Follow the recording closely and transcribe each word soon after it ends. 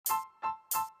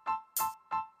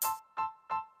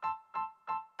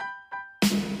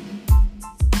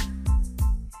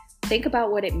think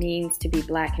about what it means to be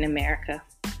Black in America.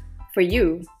 For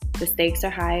you, the stakes are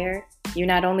higher. You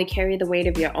not only carry the weight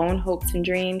of your own hopes and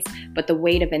dreams, but the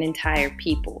weight of an entire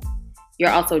people. You're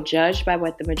also judged by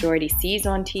what the majority sees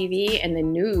on TV and the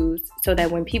news, so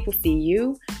that when people see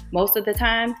you, most of the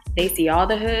time, they see all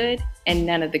the hood and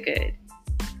none of the good.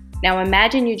 Now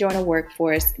imagine you join a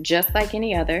workforce just like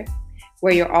any other,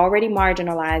 where you're already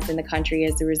marginalized in the country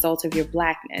as a result of your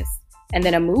Blackness, and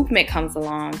then a movement comes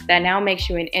along that now makes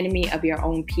you an enemy of your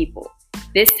own people,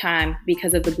 this time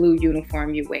because of the blue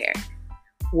uniform you wear.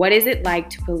 What is it like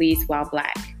to police while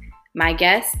Black? My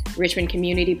guest, Richmond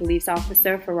Community Police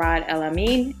Officer Farad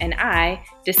El-Amin, and I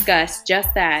discuss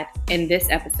just that in this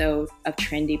episode of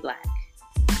Trendy Black.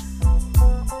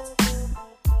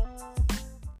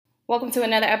 Welcome to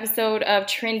another episode of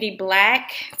Trendy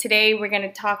Black. Today we're going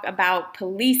to talk about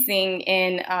policing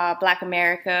in Black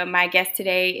America. My guest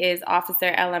today is Officer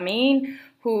El-Amin,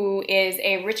 who is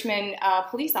a Richmond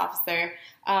police officer.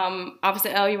 Officer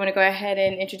El, you want to go ahead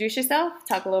and introduce yourself?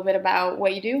 Talk a little bit about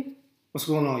what you do? What's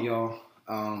going on, y'all?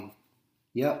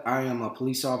 I am a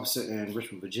police officer in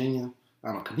Richmond, Virginia.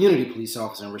 I'm a community police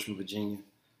officer in Richmond, Virginia.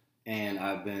 And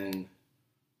I've been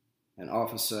an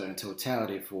officer in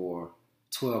totality for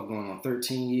 12 going on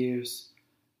 13 years.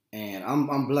 And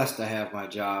I'm blessed to have my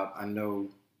job. I know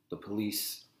the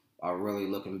police are really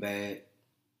looking bad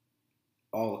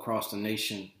all across the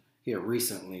nation here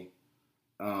recently.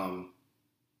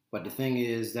 But the thing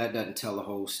is, that doesn't tell the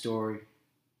whole story.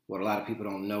 What a lot of people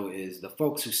don't know is the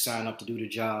folks who sign up to do the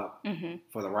job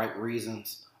for the right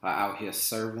reasons are out here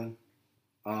serving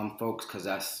folks because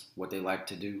that's what they like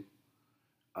to do.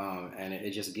 And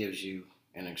it just gives you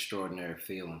an extraordinary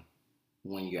feeling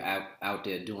when you're out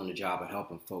there doing the job of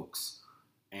helping folks.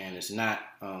 And it's not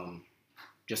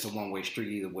just a one-way street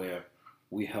either, where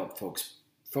we help folks.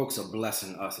 Folks are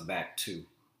blessing us back too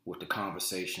with the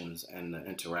conversations and the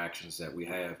interactions that we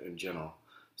have in general.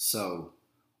 So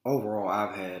overall,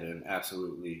 I've had an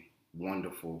absolutely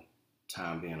wonderful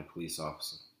time being a police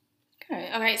officer.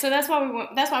 Okay, so that's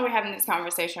why we're having this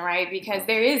conversation, right? Because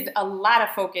there is a lot of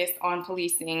focus on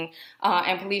policing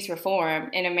and police reform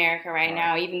in America right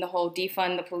now. Even the whole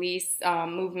defund the police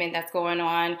movement that's going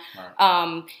on,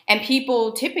 and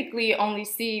people typically only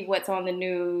see what's on the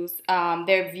news.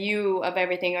 Their view of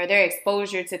everything or their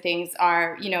exposure to things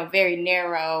are, very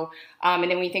narrow. And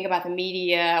then when you think about the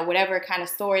media, whatever kind of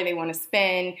story they want to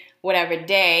spin, whatever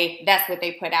day, that's what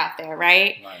they put out there,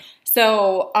 right?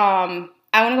 So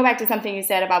I want to go back to something you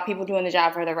said about people doing the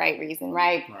job for the right reason,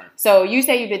 right? So you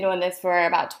say you've been doing this for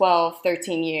about 12,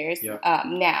 13 years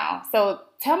now. So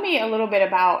tell me a little bit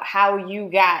about how you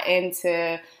got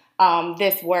into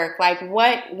this work. Like,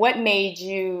 what made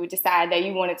you decide that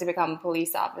you wanted to become a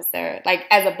police officer? Like,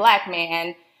 as a Black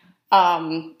man,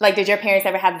 did your parents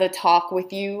ever have the talk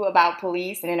with you about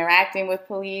police and interacting with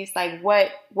police? Like,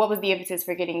 what was the impetus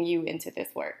for getting you into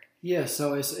this work? Yeah,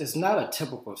 so it's not a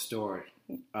typical story.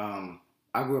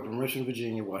 I grew up in Richmond,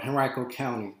 Virginia, Henrico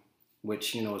County,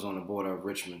 which, is on the border of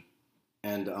Richmond.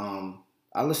 And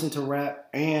I listen to rap,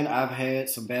 and I've had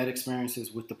some bad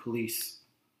experiences with the police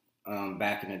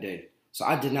back in the day. So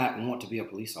I did not want to be a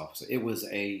police officer. It was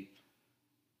a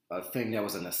thing that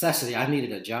was a necessity. I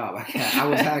needed a job. I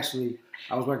was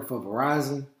working for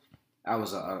Verizon. I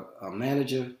was a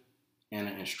manager and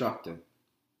an instructor,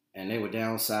 and they were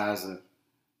downsizing,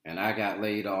 and I got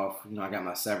laid off. I got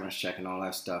my severance check and all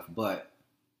that stuff, but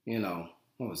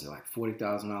what was it, like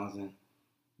 $40,000 in?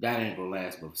 That ain't gonna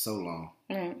last but for so long.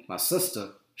 My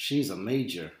sister, she's a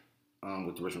major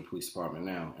with the Richmond Police Department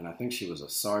now, and I think she was a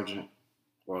sergeant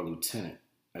or a lieutenant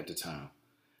at the time.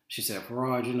 She said,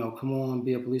 Farad, come on,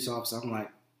 be a police officer. I'm like,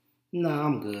 nah,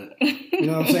 I'm good. You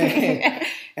know what I'm saying?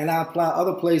 And I applied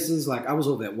other places, like I was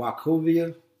over at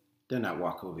Wachovia. They're not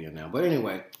Wachovia now. But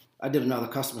anyway, I did another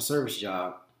customer service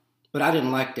job, but I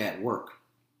didn't like that work.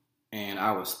 And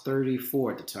I was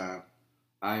 34 at the time.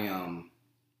 I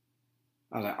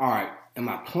was like, all right, and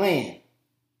my plan,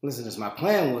 listen to this, my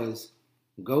plan was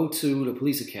go to the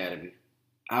police academy.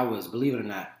 I was, believe it or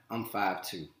not, I'm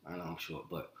 5'2". I know I'm short,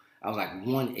 but I was like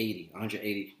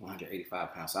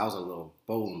 185 pounds. So I was a little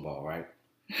bowling ball, right?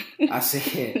 I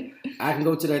said, I can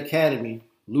go to the academy,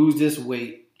 lose this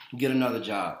weight, get another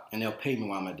job, and they'll pay me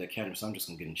while I'm at the academy, so I'm just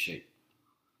going to get in shape.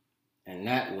 And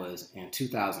that was in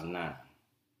 2009.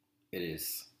 It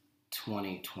is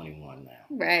 2021 now.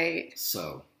 Right.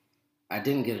 So I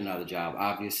didn't get another job,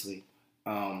 obviously.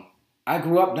 I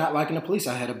grew up not liking the police.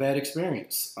 I had a bad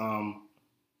experience.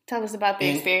 Tell us about the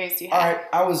experience you had. All right,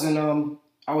 I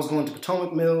was going to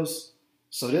Potomac Mills.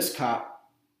 So this cop,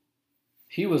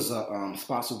 he was a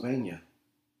Spotsylvania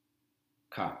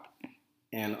cop.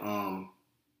 And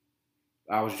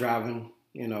I was driving,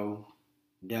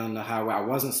 down the highway. I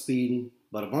wasn't speeding,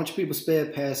 but a bunch of people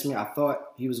sped past me. I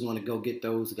thought he was going to go get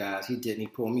those guys. He didn't. He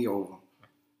pulled me over,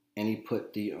 and he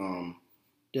put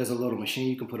there's a little machine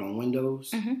you can put on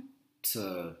windows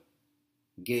to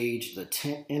gauge the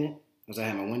tint in it, because I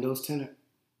had my windows tinted.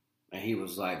 And he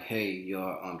was like, hey,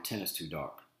 your tint is too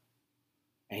dark.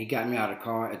 And he got me out of the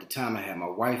car. At the time, I had my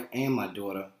wife and my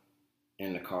daughter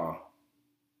in the car.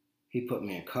 He put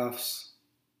me in cuffs,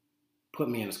 put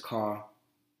me in his car,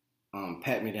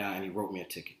 pat me down, and he wrote me a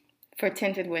ticket. For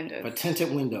tinted windows. For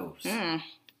tinted windows.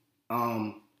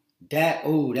 That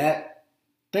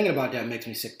thinking about that makes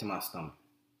me sick to my stomach.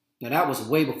 Now, that was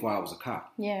way before I was a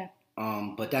cop. Yeah.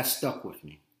 But that stuck with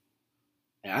me.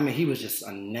 And, I mean, he was just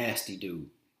a nasty dude.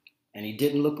 And he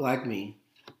didn't look like me,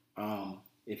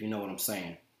 if you know what I'm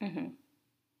saying. Mm-hmm.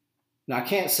 Now, I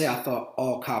can't say I thought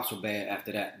all cops were bad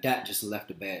after that. That just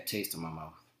left a bad taste in my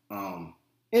mouth.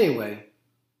 Anyway,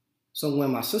 so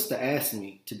when my sister asked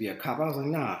me to be a cop, I was like,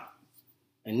 nah.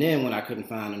 And then when I couldn't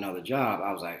find another job,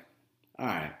 I was like, all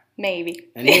right. Maybe.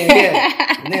 And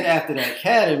then after the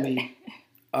academy,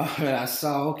 I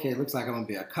saw, okay, it looks like I'm going to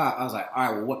be a cop. I was like, all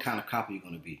right, well, what kind of cop are you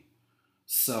going to be?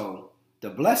 So the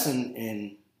blessing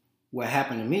in what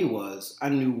happened to me was I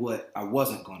knew what I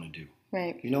wasn't going to do.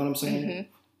 Right. You know what I'm saying?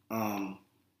 Mm-hmm.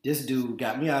 This dude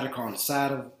got me out of the car on the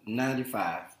side of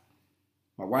 95.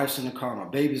 My wife's in the car, my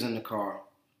baby's in the car,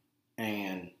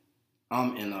 and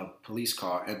I'm in a police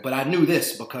car. But I knew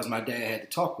this because my dad had to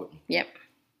talk with me. Yep.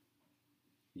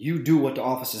 You do what the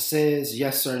officer says,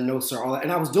 yes sir, no sir, all that.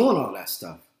 And I was doing all that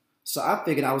stuff. So I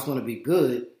figured I was going to be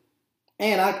good.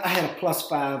 And I had a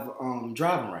 +5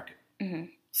 driving record. Mm-hmm.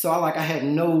 So I had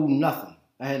nothing.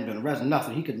 I hadn't been arrested,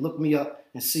 nothing. He could look me up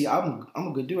and see I'm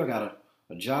a good dude. I got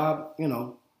a job,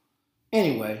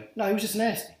 Anyway, no, he was just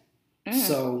nasty. Mm.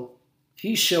 So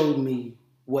he showed me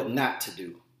what not to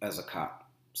do as a cop.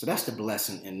 So that's the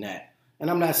blessing in that. And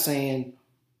I'm not saying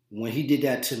when he did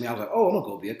that to me, I was like, oh, I'm going to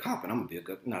go be a cop and I'm going to be a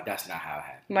good... No, that's not how it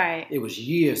happened. Right. It was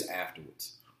years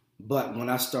afterwards. But when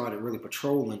I started really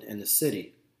patrolling in the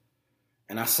city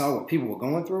and I saw what people were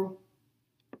going through,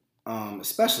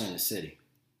 especially in the city,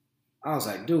 I was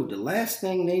like, dude, the last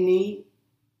thing they need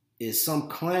is some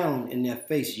clown in their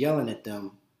face yelling at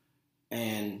them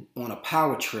and on a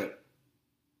power trip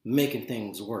making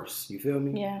things worse. You feel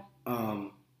me? Yeah.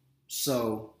 And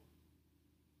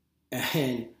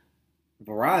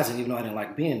Verizon, even though I didn't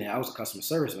like being there, I was a customer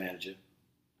service manager.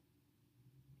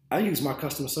 I used my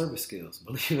customer service skills,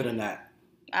 believe it or not.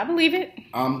 I believe it.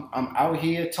 I'm out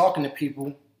here talking to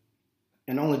people,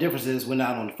 and the only difference is we're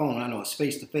not on the phone. I know it's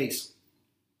face to face.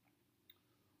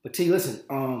 But T, listen,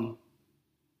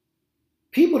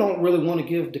 people don't really want to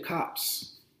give the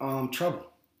cops trouble.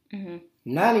 Mm-hmm.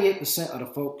 98% of the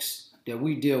folks that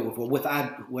we deal with, or what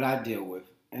I deal with,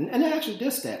 and actually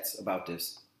there's stats about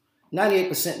this,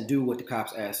 98% do what the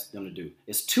cops ask them to do.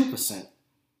 It's 2%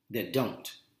 that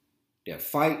don't. They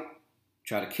fight,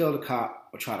 try to kill the cop,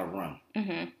 or try to run.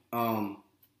 Mm-hmm.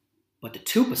 But the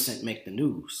 2% make the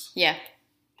news. Yeah.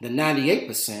 The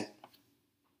 98%,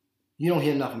 you don't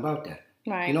hear nothing about that.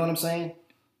 Right. You know what I'm saying?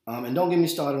 And don't get me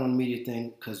started on the media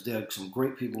thing, because there are some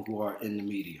great people who are in the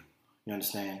media. You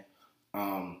understand?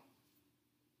 I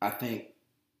think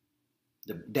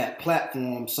that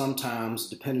platform sometimes,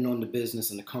 depending on the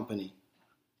business and the company,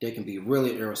 they can be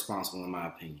really irresponsible, in my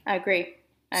opinion. I agree.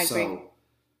 So,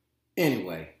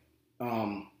 anyway,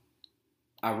 I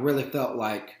really felt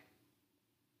like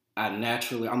I'm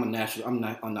a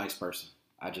nice person.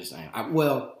 I just am.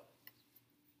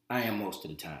 I am most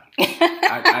of the time.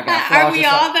 I got flaws. Are we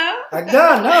all though?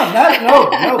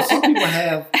 No. Some people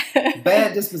have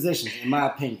bad dispositions, in my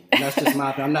opinion. And that's just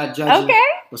my opinion. I'm not judging. Okay.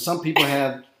 But some people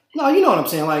have, no, you know what I'm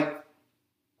saying? Like,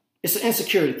 it's an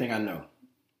insecurity thing, I know.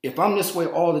 If I'm this way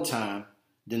all the time,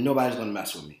 then nobody's going to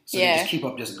mess with me. So they just keep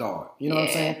up this guard. You know what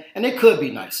I'm saying? And they could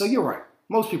be nice. So you're right.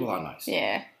 Most people are nice.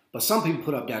 Yeah. But some people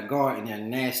put up that guard and they're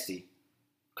nasty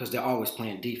because they're always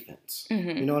playing defense.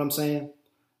 Mm-hmm. You know what I'm saying?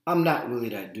 I'm not really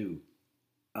that dude.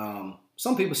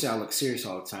 Some people say I look serious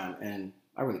all the time, and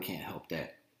I really can't help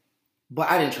that. But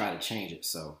I didn't try to change it,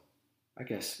 so I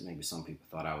guess maybe some people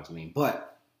thought I was mean.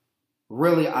 But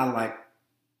really, I like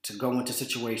to go into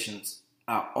situations,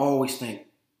 I always think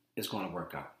it's going to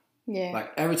work out. Yeah.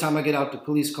 Like every time I get out the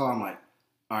police car, I'm like,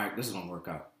 all right, this is going to work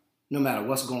out. No matter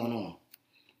what's going on.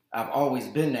 I've always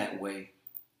been that way.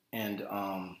 And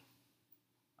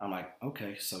I'm like,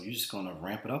 okay, so you're just going to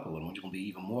ramp it up a little. You're going to be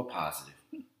even more positive.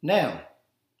 Now,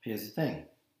 here's the thing.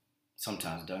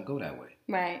 Sometimes it doesn't go that way.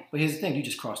 Right. But here's the thing. You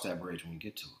just cross that bridge when you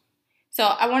get to it. So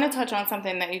I want to touch on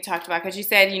something that you talked about because you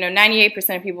said,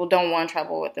 98% of people don't want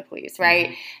trouble with the police, right?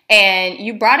 Mm-hmm. And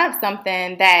you brought up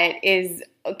something that is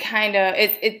kind of,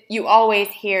 you always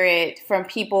hear it from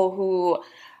people who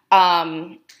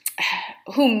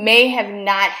may have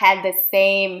not had the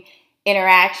same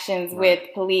interactions with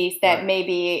police that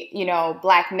maybe,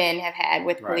 black men have had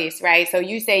with police, right? So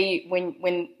you say when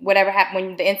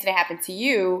the incident happened to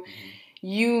you, mm-hmm.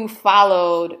 you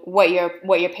followed what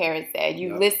your parents said.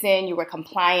 You listened, you were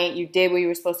compliant, you did what you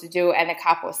were supposed to do, and the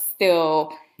cop was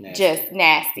still just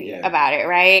nasty about it,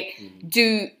 right?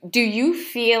 Mm-hmm. Do you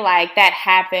feel like that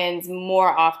happens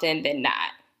more often than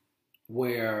not?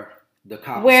 Where the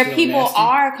cop where is still people nasty?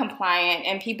 Are compliant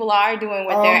and people are doing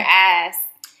what they're asked.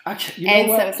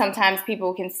 Sometimes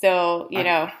people can still,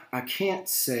 I can't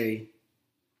say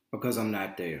because I'm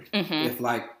not there. Mm-hmm.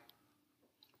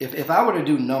 If I were to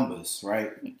do numbers,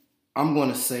 right, I'm going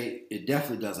to say it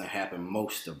definitely doesn't happen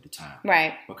most of the time.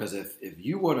 Right. Because if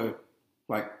you were to,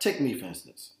 take me for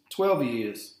instance, 12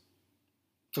 years,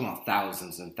 talking about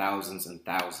thousands and thousands and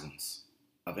thousands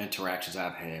of interactions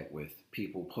I've had with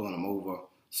people, pulling them over,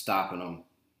 stopping them,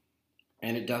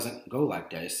 and it doesn't go like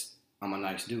that. I'm a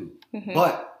nice dude. Mm-hmm.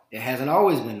 But it hasn't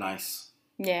always been nice.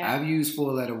 Yeah. I've used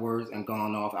 4-letter words and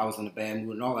gone off. I was in a bad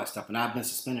mood and all that stuff, and I've been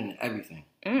suspended and everything,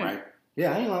 right?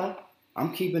 Yeah, I ain't lying.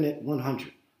 I'm keeping it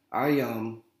 100.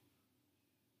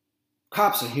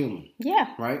 Cops are human.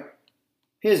 Yeah. Right?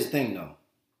 Here's the thing, though.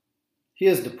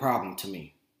 Here's the problem to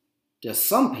me. There's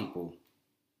some people,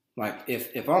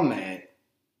 if I'm mad,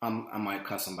 I might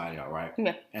cuss somebody out, right?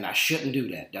 Yeah. And I shouldn't do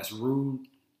that. That's rude.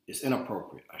 It's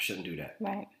inappropriate. I shouldn't do that.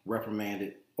 Right.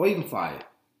 Reprimanded or even fired.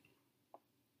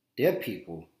 There are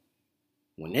people,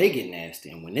 when they get nasty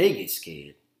and when they get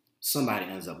scared, somebody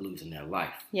ends up losing their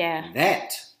life. Yeah.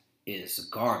 That is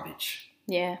garbage.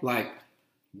 Yeah.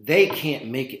 They can't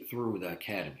make it through the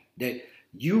academy.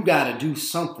 You got to do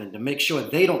something to make sure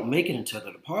they don't make it into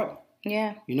the department.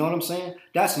 Yeah. You know what I'm saying?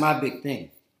 That's my big thing.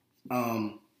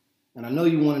 And I know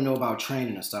you want to know about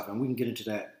training and stuff, and we can get into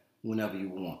that whenever you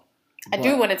want. I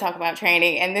do want to talk about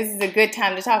training, and this is a good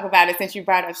time to talk about it since you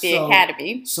brought up the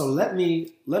academy. So let me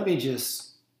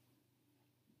just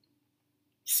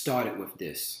start it with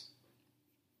this.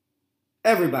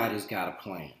 Everybody's got a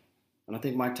plan. And I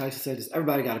think Mike Tyson said this,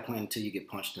 everybody got a plan until you get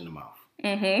punched in the mouth.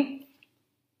 Mm-hmm.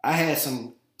 I had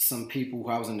some people who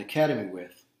I was in the academy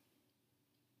with,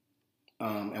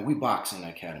 and we box in the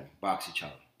academy, box each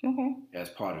other as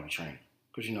part of the training.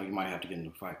 Because, you might have to get into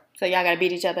a fight. So y'all got to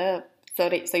beat each other up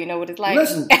so you know what it's like?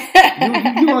 Listen,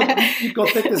 you're going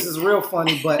to think this is real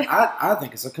funny, but I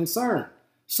think it's a concern.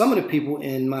 Some of the people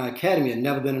in my academy have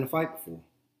never been in a fight before,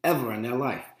 ever in their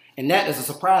life. And that is a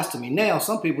surprise to me. Now,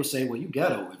 some people say, well, you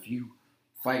ghetto if you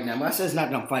fighting that much. I said it's not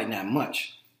that I'm fighting that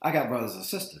much. I got brothers and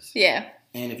sisters. Yeah.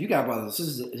 And if you got brothers and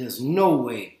sisters, there's no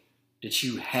way that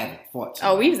you haven't fought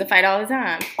somebody. Oh, we used to fight all the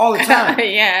time. All the time.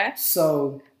 Yeah.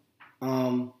 So,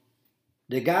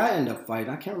 the guy ended up fighting.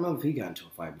 I can't remember if he got into a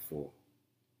fight before.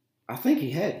 I think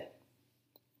he had it.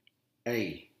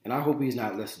 Hey, and I hope he's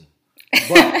not listening.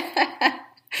 But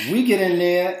we get in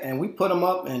there and we put him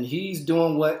up and he's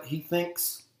doing what he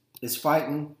thinks is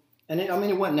fighting. And it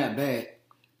wasn't that bad.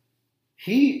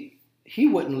 He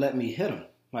wouldn't let me hit him.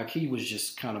 He was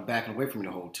just kind of backing away from me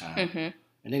the whole time. Mm-hmm.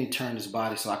 And then he turned his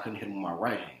body so I couldn't hit him with my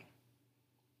right hand.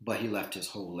 But he left his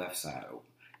whole left side open.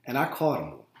 And I caught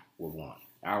him with one.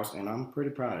 And I'm pretty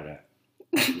proud of that.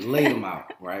 Laid him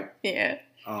out, right? Yeah.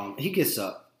 He gets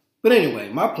up. But anyway,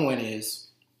 my point is,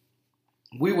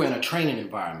 we were in a training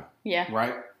environment. Yeah.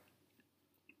 Right?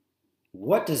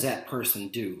 What does that person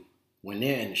do when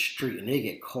they're in the street and they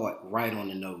get caught right on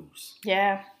the nose?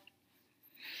 Yeah.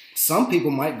 Some people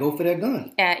might go for their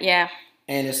gun. Yeah.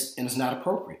 And it's not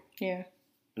appropriate. Yeah.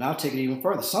 And I'll take it even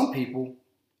further. Some people,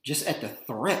 just at the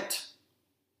threat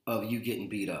of you getting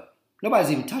beat up, nobody's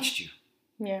even touched you.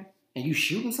 Yeah. And you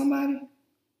shooting somebody?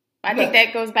 I think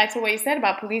that goes back to what you said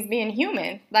about police being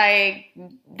human. That,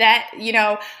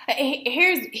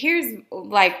 here's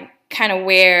kind of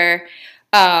where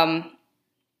I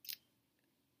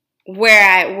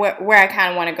kind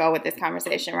of want to go with this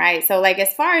conversation, right? So,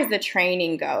 as far as the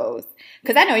training goes,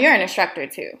 because I know you're an instructor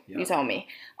too, yep. You told me.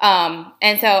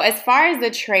 And so as far as the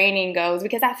training goes,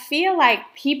 because I feel like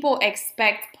people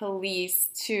expect police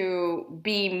to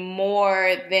be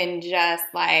more than just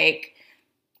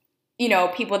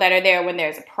people that are there when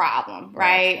there's a problem,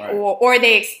 right? Or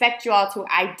they expect you all to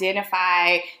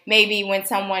identify maybe when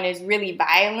someone is really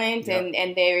violent, yep.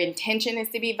 and their intention is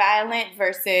to be violent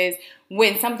versus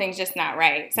when something's just not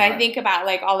right. So Right. I think about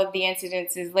like all of the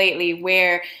incidences lately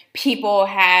where people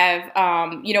have,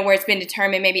 where it's been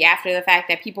determined maybe after the fact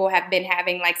that people have been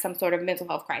having like some sort of mental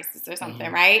health crisis or something,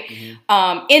 Mm-hmm. right?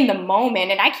 Mm-hmm. In the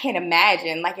moment, and I can't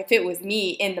imagine like if it was me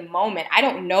in the moment, I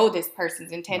don't know this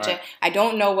person's intention. Right. I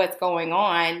don't know what's going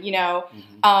on,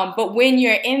 Mm-hmm. but when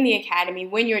you're in the academy,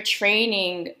 when you're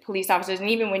training police officers, and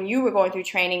even when you were going through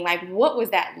training, like what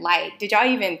was that like? Did y'all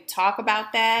even talk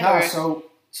about that? No,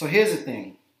 so here's the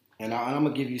thing, and I'm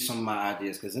gonna give you some of my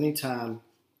ideas, because anytime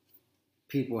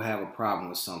people have a problem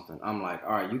with something, I'm like,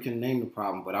 all right, you can name the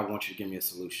problem, but I want you to give me a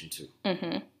solution too.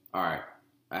 Mm-hmm. All right,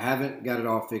 I haven't got it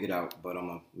all figured out, but I'm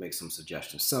gonna make some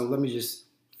suggestions. So let me just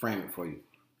frame it for you.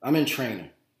 I'm in training.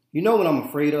 You know what I'm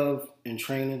afraid of in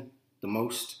training the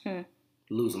most?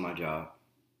 Losing my job.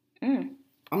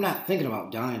 I'm not thinking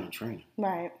about dying in training.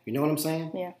 Right. You know what I'm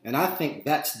saying? Yeah. And I think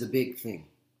that's the big thing.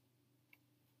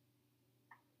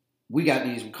 We got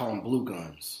these, we call them blue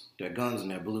guns. They're guns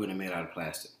and they're blue and they're made out of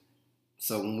plastic.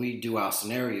 So when we do our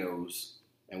scenarios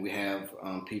and we have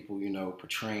people,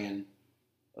 portraying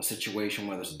a situation,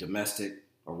 whether it's domestic,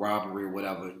 a robbery or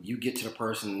whatever, you get to the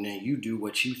person and then you do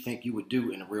what you think you would do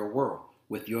in the real world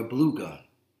with your blue gun.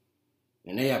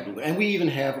 And they have blue, and we even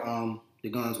have the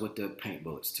guns with the paint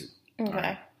bullets too. Okay.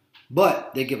 Right?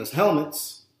 But they give us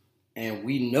helmets, and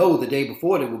we know the day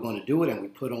before that we're going to do it, and we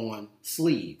put on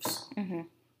sleeves. Mm-hmm.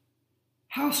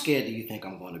 How scared do you think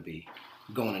I'm going to be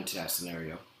going into that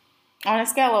scenario? On a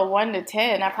scale of 1 to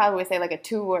 10, I probably would say like a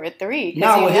 2 or a 3.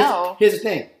 Now, here's the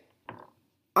thing.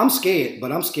 I'm scared,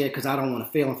 but I'm scared because I don't want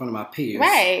to fail in front of my peers.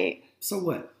 Right. So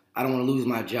what? I don't want to lose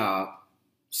my job.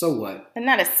 So what? But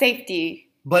not a safety.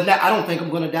 But I don't think I'm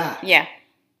going to die. Yeah.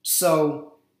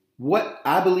 So what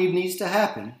I believe needs to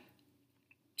happen,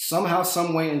 somehow,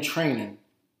 some way in training,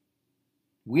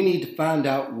 we need to find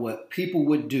out what people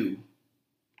would do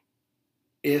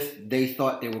if they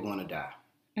thought they were going to die.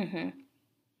 Mm-hmm.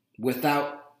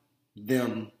 Without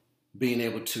them being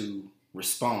able to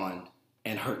respond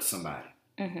and hurt somebody.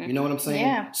 Mm-hmm. You know what I'm saying?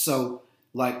 Yeah. So,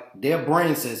 like, their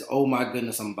brain says, oh my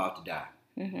goodness, I'm about to die.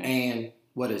 Mm-hmm. And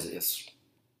what is it? It's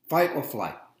fight or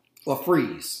flight or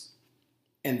freeze.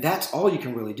 And that's all you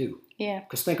can really do. Yeah.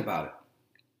 Because think about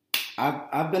it.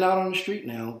 I've been out on the street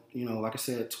now, like I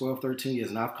said, 12, 13 years,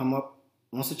 and I've come up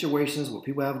on situations where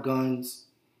people have guns.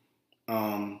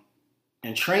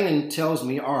 And training tells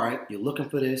me, all right, you're looking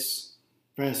for this.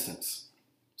 For instance,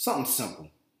 something simple.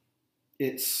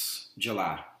 It's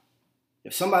July.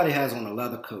 If somebody has on a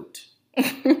leather coat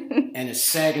and it's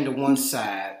sagging to one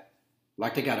side,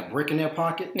 like they got a brick in their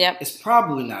pocket, yep. It's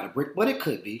probably not a brick, but it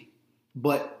could be.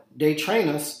 But they train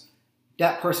us,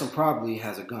 that person probably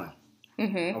has a gun.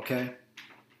 Mm-hmm. Okay?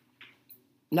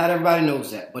 Not everybody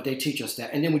knows that, but they teach us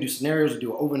that. And then we do scenarios, we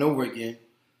do it over and over again.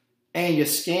 And you're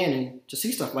scanning to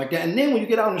see stuff like that. And then when you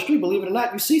get out on the street, believe it or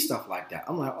not, you see stuff like that.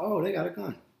 I'm like, oh, they got a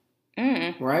gun.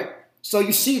 Mm-hmm. Right? So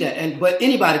you see that. But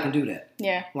anybody can do that.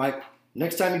 Yeah. Like,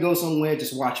 next time you go somewhere,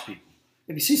 just watch people.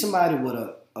 If you see somebody with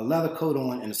a leather coat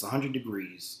on and it's 100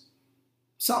 degrees,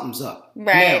 something's up.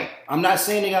 Right. Now, I'm not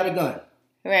saying they got a gun.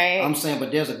 Right. I'm saying,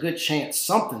 but there's a good chance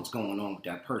something's going on with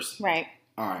that person. Right.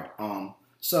 All right.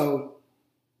 So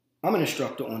I'm an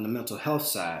instructor on the mental health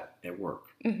side at work.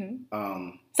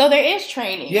 Mm-hmm. So there is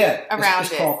training around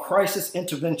it's called Crisis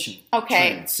Intervention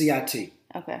Training, CIT.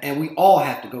 Okay. And we all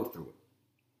have to go through it.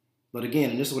 But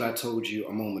again, and this is what I told you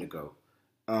a moment ago,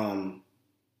 I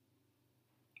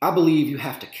believe you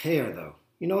have to care, though.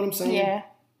 You know what I'm saying? Yeah.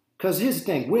 Because here's the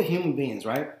thing. We're human beings,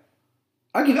 right?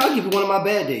 I'll give you one of my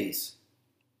bad days.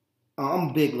 I'm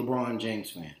a big LeBron James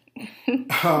fan.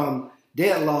 They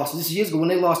had lost, this years ago when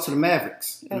they lost to the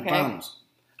Mavericks in the finals.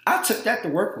 I took that to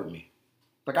work with me.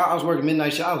 Like, I was working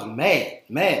midnight shift. I was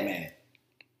mad.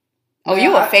 Oh,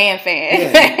 you a fan? Yeah,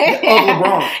 of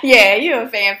LeBron. Yeah, you a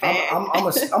fan. I'm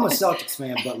a Celtics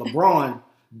fan, but LeBron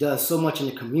does so much in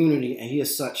the community, and he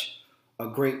is such a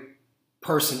great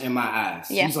person in my eyes.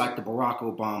 Yeah. He's like the Barack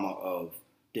Obama of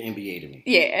the NBA to me.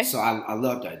 Yeah. So I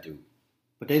love that dude.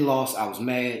 But they lost. I was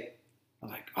mad. I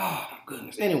was like, oh, my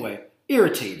goodness. Anyway,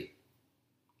 irritated.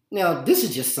 Now, this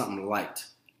is just something light.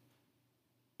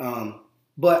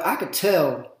 But I could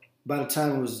tell by the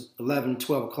time it was 11,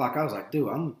 12 o'clock, I was like, dude,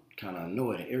 I'm kind of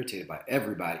annoyed and irritated by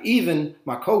everybody, even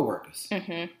my coworkers.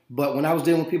 Mm-hmm. But when I was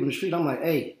dealing with people in the street, I'm like,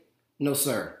 hey, no,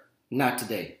 sir, not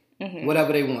today. Mm-hmm.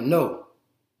 Whatever they want,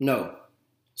 no.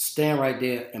 Stand right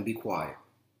there and be quiet.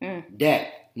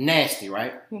 That, nasty,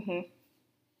 right? Mm-hmm.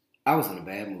 I was in a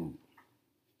bad mood.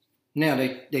 Now,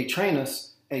 they train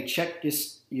us, hey, check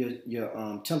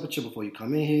your temperature before you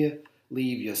come in here,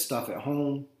 leave your stuff at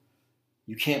home.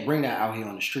 You can't bring that out here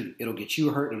on the street. It'll get you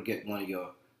hurt. It'll get one of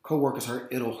your coworkers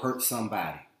hurt, it'll hurt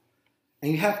somebody.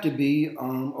 And you have to be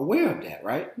aware of that,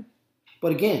 right?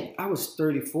 But again, I was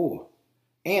 34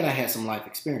 and I had some life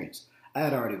experience. I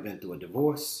had already been through a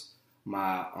divorce.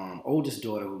 My oldest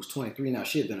daughter, who's 23 now,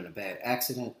 she had been in a bad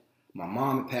accident. My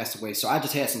mom had passed away. So I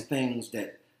just had some things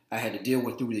that I had to deal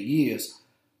with through the years,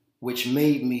 which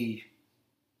made me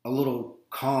a little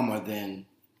calmer than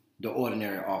the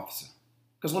ordinary officer.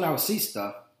 Because when I would see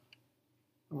stuff,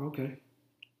 oh, okay.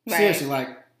 Right. Seriously, like,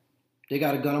 they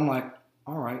got a gun. I'm like,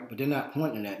 all right, but they're not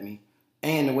pointing at me.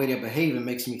 And the way they're behaving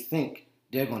makes me think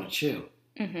they're going to chill.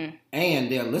 Mm-hmm.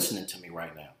 And they're listening to me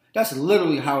right now. That's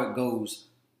literally how it goes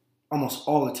almost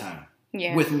all the time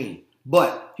with me.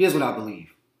 But here's what I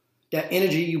believe. That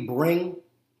energy you bring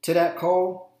to that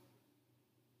call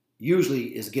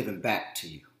usually is given back to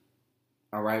you.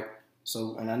 All right?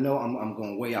 So, and I know I'm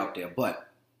going way out there, but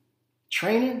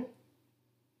training,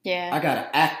 I got an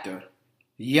actor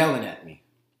yelling at me.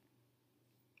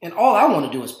 And all I want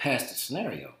to do is pass the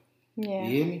scenario. Yeah. You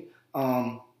hear me?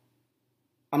 I'm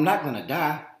not going to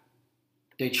die.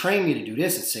 They train me to do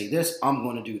this and say this, I'm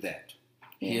going to do that.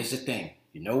 Yeah. Here's the thing.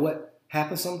 You know what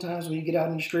happens sometimes when you get out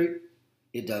in the street?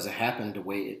 It doesn't happen the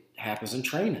way it happens in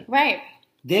training. Right.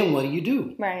 Then what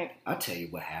do? Right. I'll tell you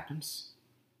what happens.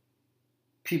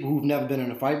 People who've never been in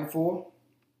a fight before,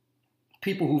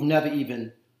 people who've never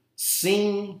even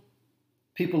seen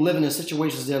people living in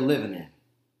situations they're living in.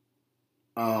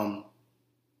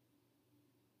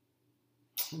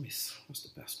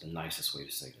 What's the nicest way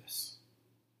to say this?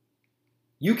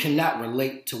 You cannot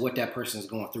relate to what that person is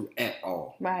going through at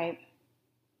all. Right.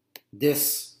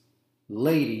 This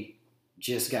lady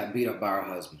just got beat up by her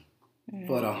husband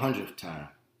for the 100th time.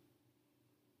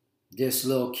 This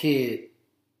little kid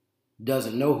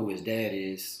doesn't know who his dad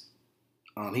is.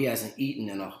 He hasn't eaten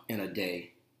in a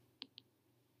day.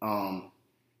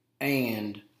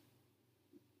 And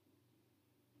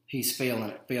he's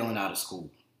failing out of school.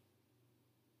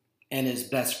 And his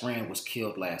best friend was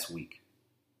killed last week.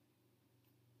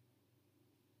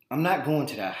 I'm not going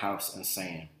to that house and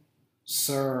saying,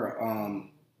 sir,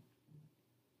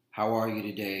 how are you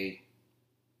today?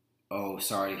 Oh,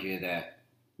 sorry to hear that.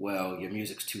 Well, your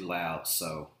music's too loud,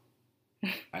 so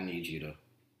I need you to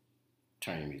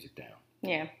turn your music down.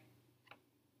 Yeah.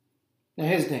 Now,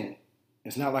 here's the thing.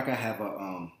 It's not like I have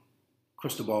a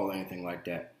crystal ball or anything like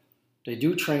that. They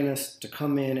do train us to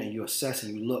come in and you assess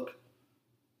and you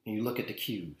look at the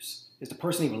cues. Is the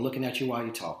person even looking at you while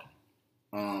you're talking?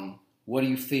 What are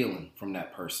you feeling from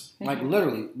that person? Mm-hmm. Like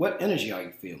literally, what energy are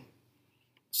you feeling?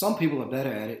 Some people are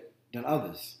better at it than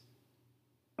others.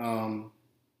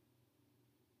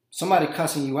 Somebody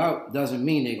cussing you out doesn't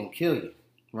mean they're going to kill you,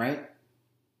 right?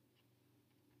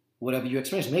 Whatever you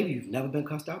experience, maybe you've never been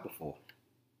cussed out before.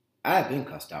 I've been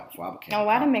cussed out before I became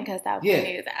I done been cussed out before.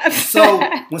 Yeah. So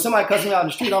when somebody cusses me out in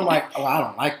the street, I'm like, oh, I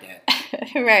don't like that.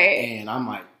 Right. And I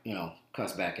might,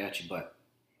 cuss back at you, but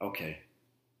okay.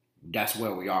 That's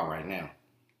where we are right now.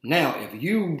 Now, if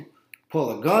you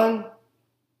pull a gun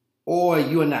or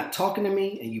you are not talking to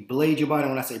me and you blade your body,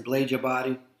 when I say blade your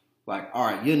body, like, all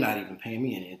right, you're not even paying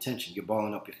me any attention. You're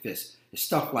balling up your fist. It's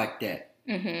stuff like that.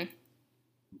 Mm-hmm.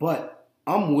 But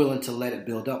I'm willing to let it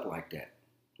build up like that,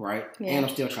 right? Yeah. And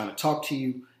I'm still trying to talk to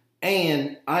you.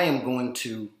 And I am going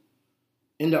to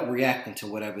end up reacting to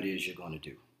whatever it is you're going to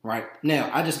do, right?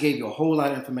 Now, I just gave you a whole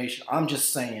lot of information. I'm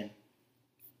just saying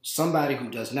somebody who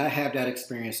does not have that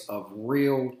experience of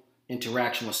real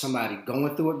interaction with somebody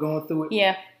going through it.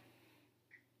 Yeah.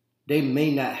 They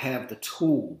may not have the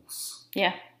tools.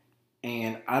 Yeah.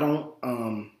 And I don't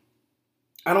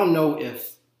know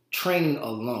if training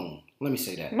alone, let me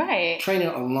say that. Right. Training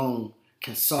alone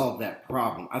can solve that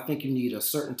problem. I think you need a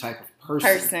certain type of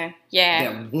person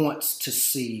that wants to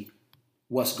see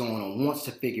what's going on, wants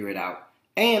to figure it out.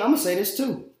 And I'm going to say this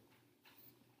too.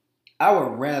 I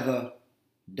would rather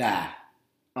die,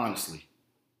 honestly,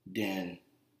 than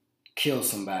kill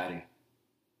somebody,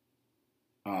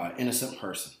 innocent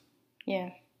person.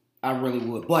 Yeah. I really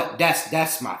would. But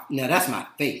that's my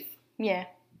faith. Yeah.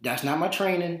 That's not my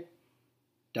training.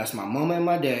 That's my mama and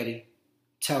my daddy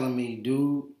telling me,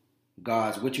 dude,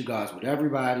 God's with you, God's with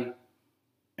everybody.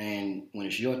 And when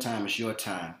it's your time, it's your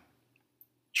time.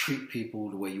 Treat people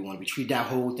the way you want to be treated. That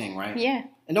whole thing, right? Yeah.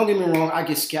 And don't get me wrong, I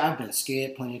get scared. I've been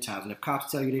scared plenty of times. And if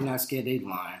cops tell you they're not scared, they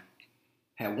lying.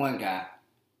 Had one guy,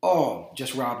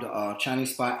 just robbed a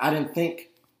Chinese spot. I didn't think,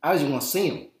 I just want to see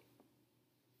him.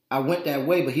 I went that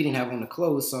way, but he didn't have on the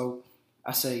clothes. So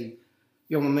I say,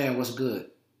 yo, my man, what's good?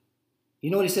 You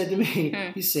know what he said to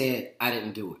me? He said, I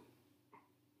didn't do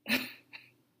it.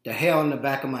 The hair on the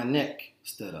back of my neck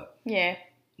stood up. Yeah.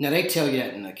 Now, they tell you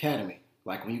that in the academy.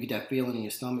 Like when you get that feeling in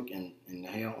your stomach and the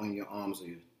hair on your arms or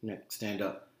your neck stand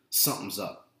up, something's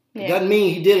up. Yeah. It doesn't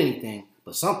mean he did anything,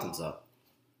 but something's up.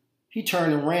 He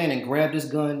turned and ran and grabbed his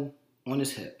gun on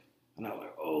his hip. And I was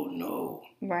like, oh no.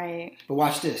 Right. But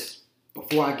watch this.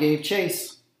 Before I gave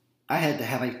chase, I had to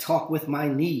have a talk with my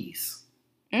knees.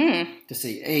 To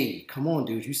say, hey, come on,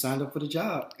 dude, you signed up for the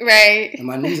job. Right. And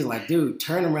my knees are like, dude,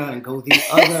 turn around and go the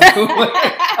other way.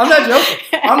 I'm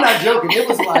not joking. It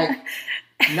was like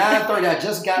 9:30. I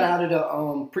just got out of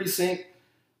the precinct.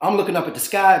 I'm looking up at the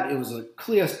sky. It was a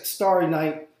clear, starry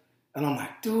night. And I'm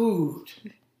like, dude.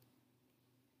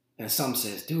 And something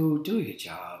says, dude, do your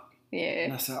job. Yeah.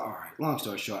 And I said, all right. Long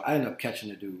story short, I ended up catching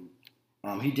the dude.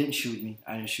 He didn't shoot me.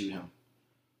 I didn't shoot him.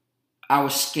 I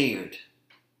was scared.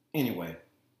 Anyway.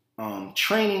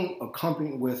 Training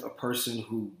accompanied with a person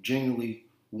who genuinely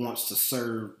wants to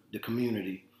serve the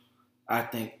community, I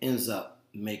think ends up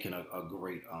making a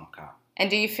great cop.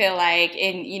 And do you feel like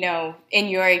in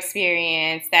your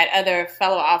experience that other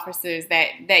fellow officers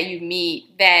that you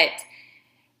meet that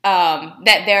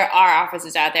there are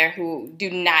officers out there who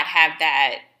do not have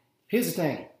that? Here's the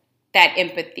thing. That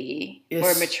empathy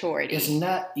or maturity. It's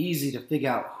not easy to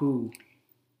figure out who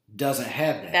doesn't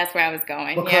have that. That's where I was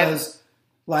going. Because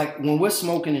like when we're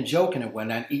smoking and joking and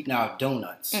whatnot, eating our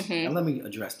donuts. And let me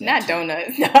address that. Not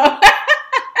donuts, no.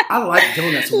 I like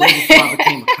donuts way before I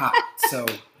became a cop. So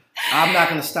I'm not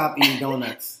going to stop eating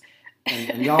donuts.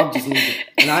 And y'all just need to,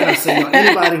 and I gotta say,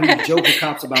 anybody who joke with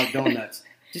cops about donuts,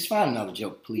 just find another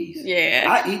joke, please. Yeah.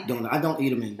 I eat donuts. I don't eat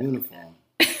them in uniform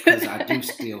because I do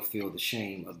still feel the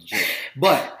shame of the joke.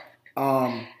 But,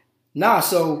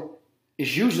 so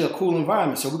it's usually a cool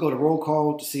environment. So we go to roll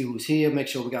call to see who's here, make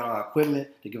sure we got our equipment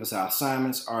to give us our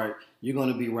assignments. All right, you're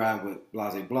going to be riding with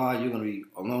blah, blah, blah. You're going to be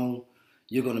alone.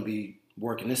 You're going to be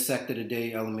working this sector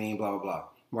today, blah, blah, blah.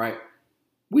 Right?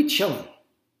 We chilling.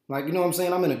 Like, you know what I'm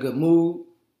saying? I'm in a good mood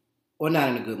or not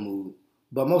in a good mood.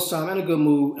 But most of the time, I'm in a good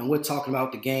mood and we're talking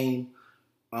about the game.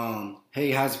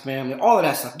 Hey, how's your family? All of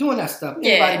that stuff. Doing that stuff.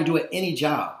 Yeah. Anybody can do it, any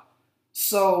job.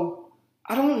 So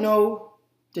I don't know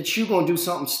that you're going to do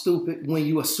something stupid when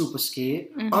you are super scared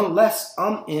unless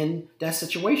I'm in that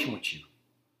situation with you.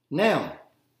 Now,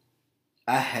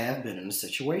 I have been in a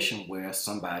situation where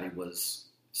somebody was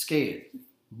scared,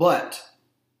 but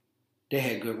they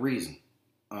had good reason.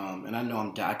 And I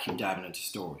know I keep diving into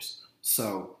stories.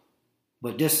 So,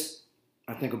 but this,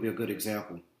 I think, will be a good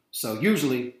example. So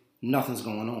usually, nothing's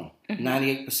going on.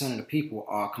 98% of the people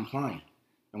are compliant,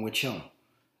 and we're chilling.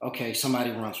 Okay,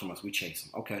 somebody runs from us. We chase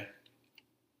them. Okay.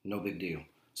 No big deal.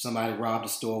 Somebody robbed the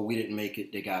store. We didn't make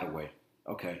it. They got away.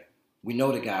 Okay. We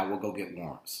know the guy. We'll go get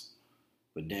warrants.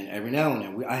 But then every now and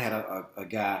then, I had a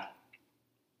guy.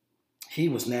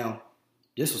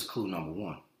 This was clue number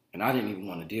one. And I didn't even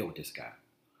want to deal with this guy.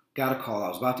 Got a call. I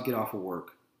was about to get off of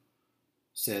work.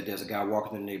 Said there's a guy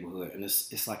walking in the neighborhood. And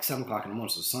it's like 7 o'clock in the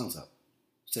morning, so the sun's up.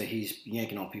 Said he's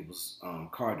yanking on people's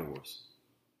car doors.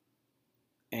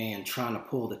 And trying to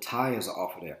pull the tires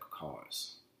off of their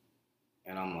cars.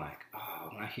 And I'm like,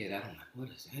 when I hear that, I'm like, what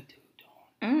is that dude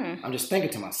doing? I'm just thinking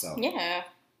to myself. Yeah.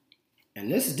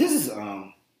 And this is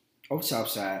over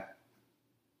Southside.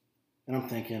 And I'm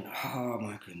thinking, oh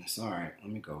my goodness, all right,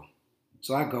 let me go.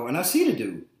 So I go and I see the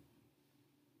dude.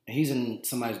 And he's in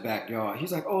somebody's backyard.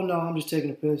 He's like, oh no, I'm just taking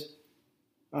a piss.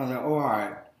 I was like, oh, all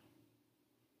right.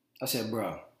 I said,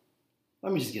 bro,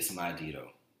 let me just get some ID though.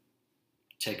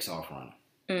 Takes off running.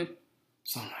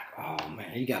 So I'm like, oh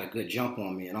man, he got a good jump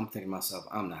on me. And I'm thinking to myself,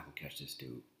 I'm not going to catch this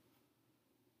dude.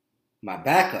 My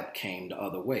backup came the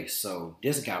other way. So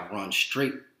this guy runs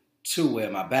straight to where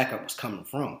my backup was coming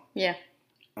from. Yeah.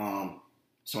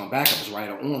 So my backup was right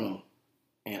on him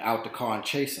and out the car and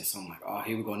chasing. So I'm like, oh,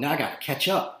 here we go. Now I got to catch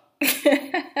up.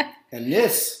 And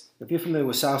this, if you're familiar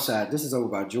with Southside, this is over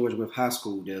by George Wythe High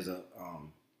School. There's a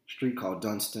street called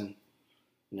Dunston.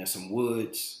 And there's some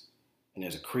woods. And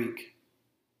there's a creek.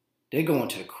 They go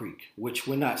into the creek, which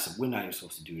we're not even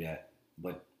supposed to do that,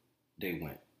 but they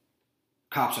went.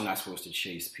 Cops are not supposed to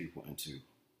chase people into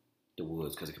the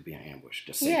woods because it could be an ambush.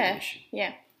 The safety issue.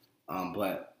 Yeah.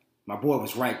 But my boy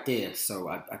was right there, so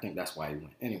I think that's why he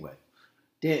went. Anyway,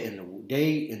 they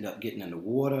end up getting in the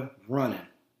water, running,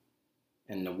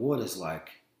 and the water's like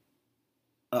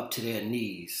up to their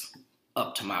knees,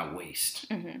 up to my waist.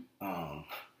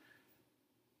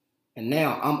 And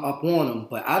now I'm up on them,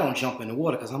 but I don't jump in the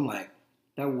water because I'm like,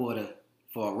 that water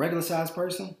for a regular sized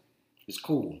person is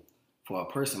cool. For a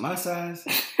person my size,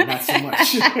 not so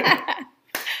much.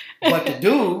 But the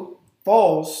dude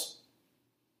falls,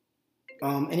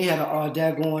 and he had a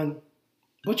daggone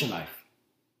butcher knife.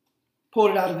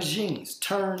 Pulled it out of his jeans,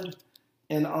 turned,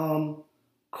 and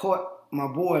caught my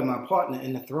partner,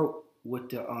 in the throat with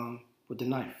the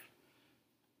knife.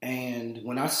 And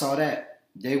when I saw that,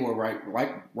 they were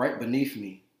right beneath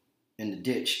me in the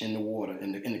ditch, in the water,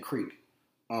 in the creek.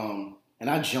 And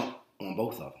I jumped on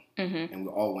both of them, and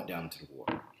we all went down into the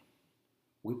water.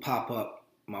 We pop up.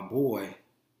 My boy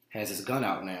has his gun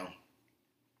out now,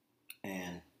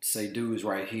 and say, dude's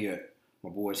right here. My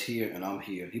boy's here, and I'm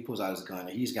here. He pulls out his gun,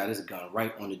 and he's got his gun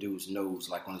right on the dude's nose,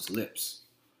 like on his lips.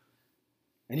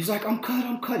 And he's like, I'm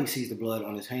cut. He sees the blood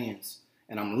on his hands.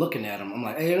 And I'm looking at him. I'm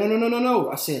like, hey,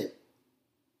 no. I said,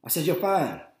 you're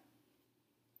fine.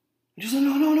 He said,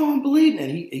 no, I'm bleeding.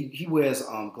 And he wears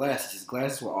glasses. His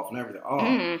glasses were off and everything.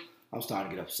 I'm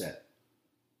starting to get upset.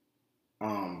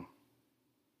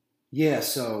 Yeah,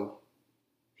 so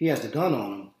he has the gun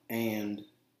on him, and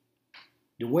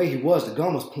the way he was, the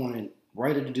gun was pointing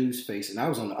right at the dude's face, and I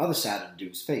was on the other side of the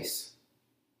dude's face.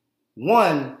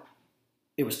 One,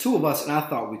 it was two of us, and I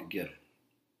thought we could get him.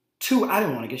 Two, I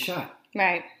didn't want to get shot.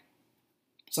 Right.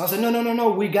 So I said,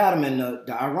 no, we got him. And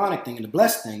the ironic thing and the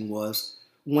blessed thing was,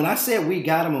 when I said we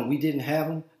got him and we didn't have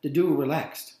him, the dude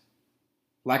relaxed.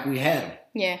 Like we had him.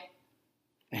 Yeah.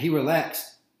 And he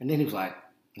relaxed, and then he was like,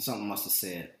 and something must have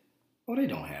said, oh, they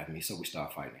don't have me, so we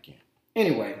start fighting again.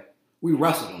 Anyway, we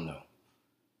wrestled him, though.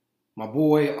 My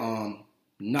boy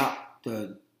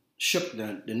shook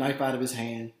the knife out of his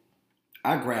hand.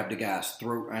 I grabbed the guy's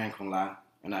throat, I ain't gonna lie,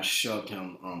 and I shoved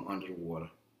him under the water.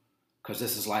 Because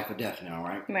this is life or death now,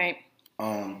 right? Right.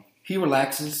 He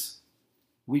relaxes.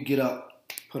 We get up,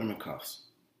 put him in cuffs.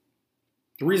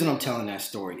 The reason I'm telling that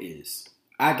story is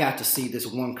I got to see this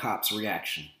one cop's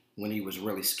reaction when he was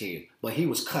really scared. But he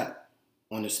was cut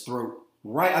on his throat.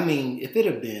 Right? I mean, if it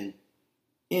had been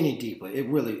any deeper,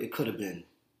 it could have been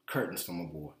curtains for my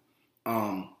boy.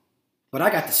 But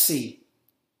I got to see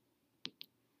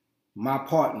my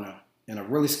partner in a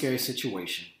really scary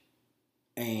situation,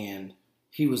 and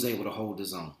he was able to hold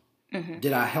his own. Mm-hmm.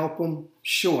 Did I help him?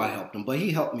 Sure, I helped him, but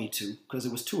he helped me too, because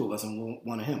it was two of us and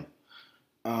one of him.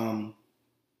 I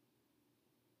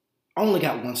only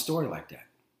got one story like that.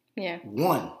 Yeah.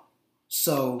 One.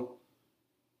 So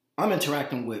I'm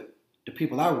interacting with the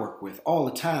people I work with all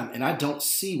the time, and I don't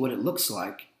see what it looks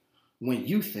like when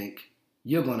you think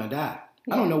you're going to die.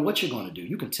 Yeah. I don't know what you're going to do.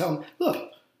 You can tell me,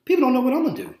 look, people don't know what I'm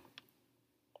going to do.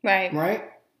 Right.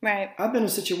 Right? Right. I've been in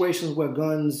situations where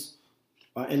guns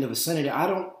are in the vicinity. I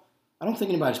don't think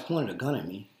anybody's pointed a gun at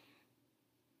me.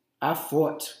 I've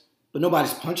fought, but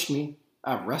nobody's punched me.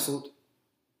 I've wrestled.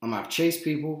 I've chased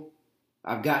people.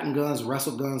 I've gotten guns,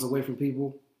 wrestled guns away from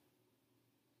people.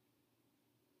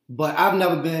 But I've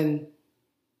never been,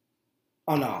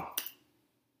 oh no,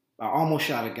 I almost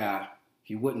shot a guy.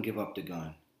 He wouldn't give up the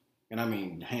gun. And I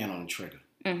mean, hand on the trigger.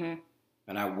 Mm-hmm.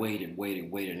 And I waited,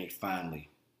 and he finally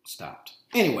stopped.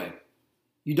 Anyway,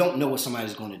 you don't know what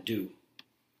somebody's going to do.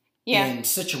 Yeah. In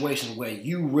situations where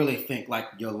you really think like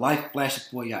your life flashes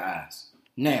before your eyes.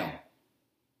 Now,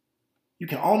 you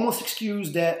can almost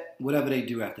excuse that, whatever they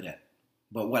do after that.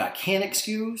 But what I can't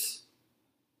excuse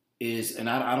is, and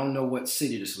I don't know what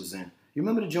city this was in. You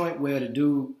remember the joint where the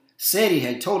dude said he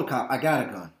had told the cop, I got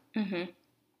a gun. Mm-hmm.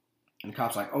 And the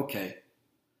cop's like, okay.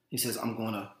 He says, I'm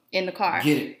going to in the car.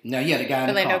 Get it. Now, yeah, the guy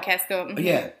in the car. Castile. Mm-hmm.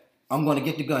 Yeah, I'm going to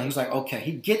get the gun. He's like, okay.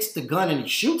 He gets the gun and he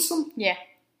shoots him? Yeah.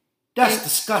 That's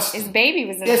disgusting. His baby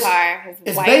was in the car.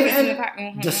 His wife was in the car.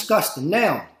 Mm-hmm. Disgusting.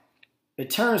 Now, it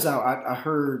turns out I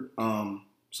heard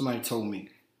somebody told me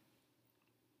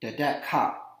that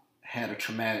cop had a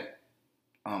traumatic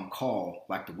call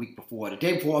like the week before, the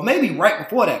day before, or maybe right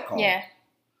before that call. Yeah.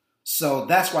 So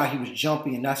that's why he was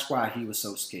jumpy and that's why he was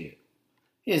so scared.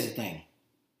 Here's the thing.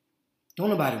 Don't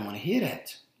nobody want to hear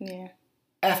that. Yeah.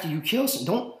 After you kill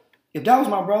someone, if that was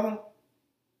my brother,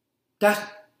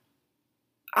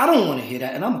 I don't want to hear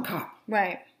that, and I'm a cop.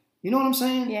 Right. You know what I'm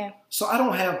saying? Yeah. So I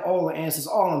don't have all the answers.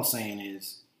 All I'm saying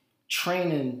is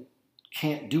training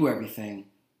can't do everything.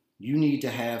 You need to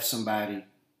have somebody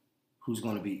who's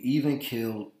going to be even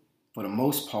killed for the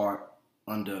most part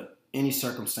under any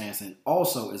circumstance, and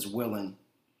also is willing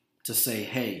to say,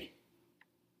 hey,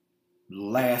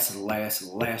 last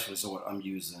resort, I'm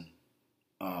using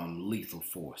lethal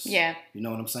force. Yeah. You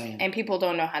know what I'm saying? And people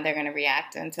don't know how they're going to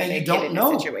react until they get in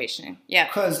the situation. Yeah.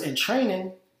 Because in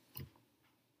training,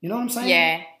 you know what I'm saying?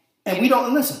 Yeah. And we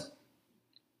don't listen.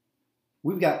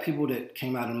 We've got people that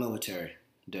came out of the military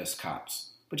that's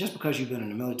cops. But just because you've been in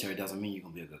the military doesn't mean you're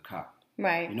going to be a good cop.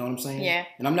 Right. You know what I'm saying? Yeah.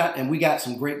 And we got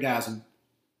some great guys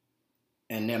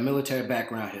and their military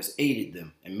background has aided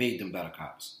them and made them better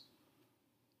cops.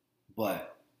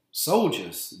 But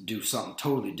soldiers do something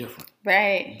totally different,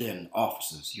 right, than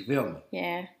officers. You feel me?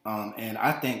 Yeah. And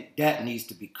I think that needs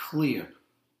to be clear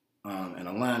and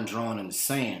a line drawn in the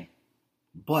sand.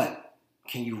 But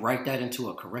can you write that into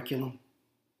a curriculum?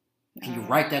 Can you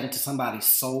write that into somebody's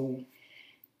soul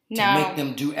to make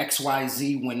them do X, Y,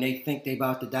 Z when they think they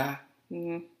about to die?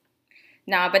 Mm-hmm.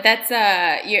 No, but that's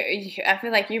I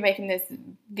feel like you're making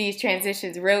these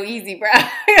transitions real easy, bro.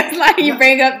 It's like you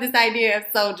bring up this idea of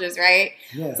soldiers, right?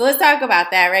 Yeah. So let's talk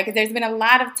about that, right? Because there's been a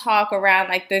lot of talk around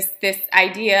like this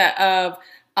idea of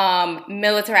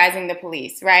militarizing the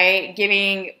police, right?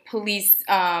 Giving police,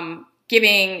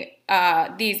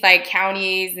 these like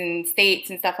counties and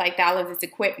states and stuff like that, all of this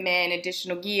equipment,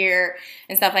 additional gear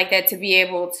and stuff like that to be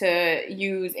able to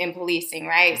use in policing,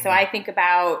 right? Mm-hmm. So I think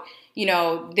about,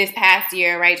 this past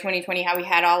year, right, 2020, how we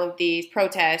had all of these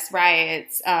protests,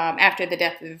 riots after the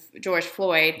death of George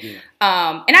Floyd.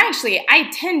 Yeah. And I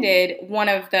attended one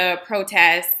of the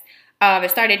protests. It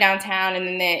started downtown and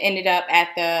then it ended up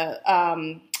at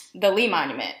the Lee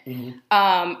Monument.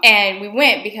 Mm-hmm. And we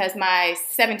went because my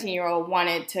 17-year-old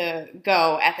wanted to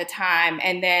go at the time.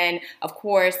 And then, of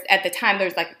course, at the time, there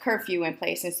was like a curfew in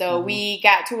place. And so we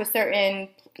got to a certain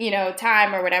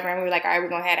time or whatever, and we were like, all right, we're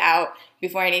going to head out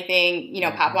before anything,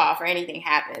 pop off or anything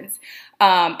happens.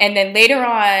 And then later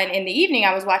on in the evening,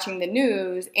 I was watching the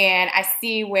news, and I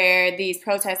see where these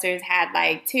protesters had,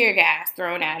 like, tear gas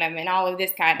thrown at them and all of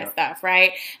this kind of stuff,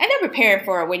 right? And they're preparing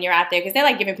for it when you're out there because they're,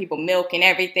 like, giving people milk and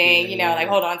everything, like,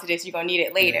 hold on to this, you're going to need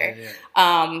it later.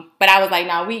 But I was like,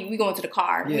 no, we going to the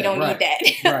car. We don't need that.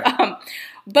 Right.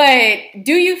 But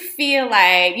do you feel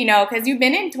like, because you've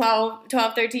been in 12,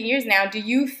 13 years now, do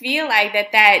you feel like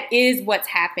that is what's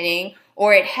happening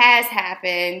or it has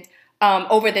happened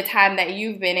over the time that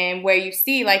you've been in where you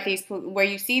see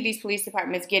these police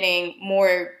departments getting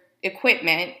more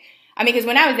equipment? I mean, because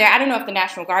when I was there, I don't know if the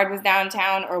National Guard was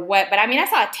downtown or what, but I mean, I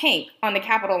saw a tank on the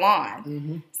Capitol lawn.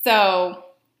 Mm-hmm.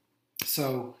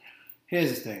 So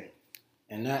here's the thing,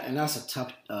 and that's a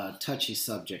tough, touchy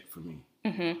subject for me.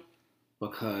 Mm-hmm.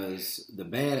 Because the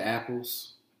bad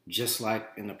apples, just like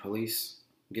in the police,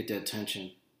 get the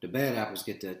attention. The bad apples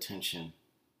get the attention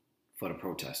for the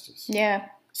protesters. Yeah.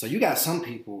 So you got some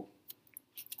people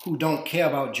who don't care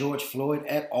about George Floyd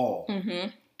at all. Mm-hmm.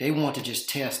 They want to just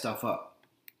tear stuff up.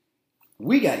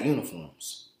 We got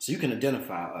uniforms, so you can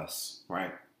identify us,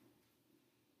 right?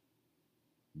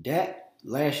 That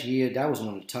last year, that was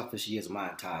one of the toughest years of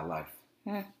my entire life.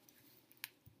 Mm.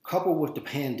 Coupled with the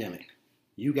pandemic.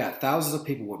 You got thousands of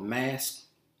people with masks,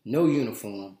 no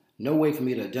uniform, no way for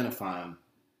me to identify them.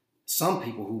 Some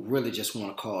people who really just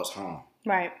want to cause harm.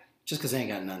 Right. Just because they ain't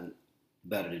got nothing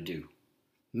better to do.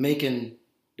 Making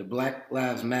the Black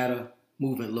Lives Matter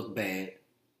movement look bad.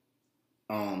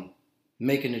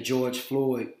 Making the George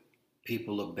Floyd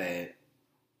people look bad.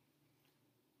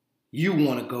 You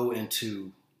want to go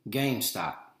into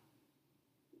GameStop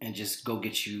and just go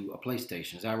get you a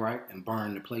PlayStation. Is that right? And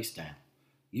burn the place down.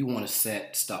 You want to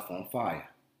set stuff on fire.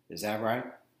 Is that right?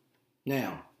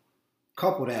 Now,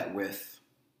 couple that with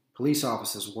police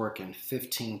officers working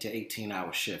 15 to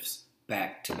 18-hour shifts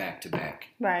back to back to back.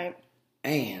 Right.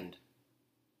 And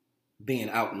being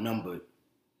outnumbered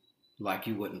like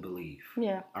you wouldn't believe.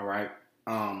 Yeah. All right?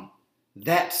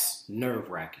 That's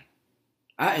nerve-wracking.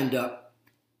 I end up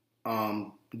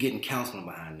getting counseling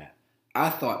behind that. I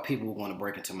thought people were going to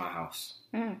break into my house.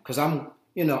 Because I'm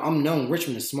known.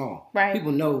 Richmond is small. Right.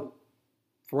 People know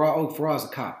Farad's a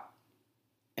cop.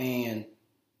 And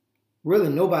really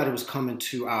nobody was coming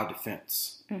to our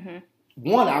defense. Mm-hmm.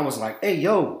 One, I was like, hey,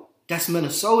 yo, that's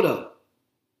Minnesota.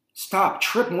 Stop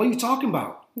tripping. What are you talking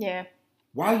about? Yeah.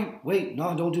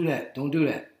 No, don't do that. Don't do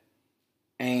that.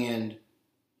 And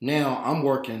now I'm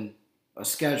working a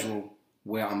schedule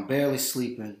where I'm barely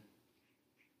sleeping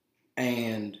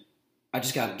and I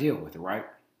just got to deal with it, right?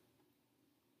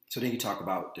 So then you talk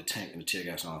about the tank and the tear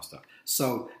gas and all that stuff.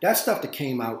 So that stuff that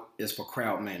came out is for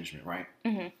crowd management, right?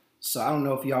 Mm-hmm. So I don't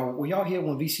know if were y'all here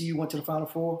when VCU went to the Final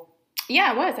Four?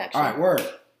 Yeah, I was actually. All right, word.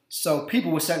 So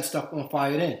people were setting stuff on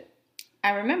fire then.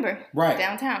 I remember. Right.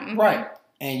 Downtown. Mm-hmm. Right.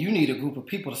 And you need a group of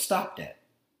people to stop that.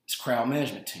 It's crowd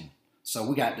management team. So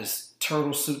we got this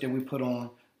turtle suit that we put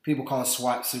on. People call it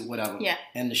SWAT suit, whatever. Yeah.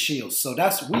 And the shields. So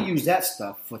we use that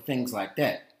stuff for things like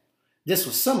that. This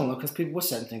was similar because people were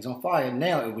setting things on fire.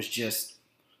 Now it was just,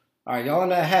 all right, y'all are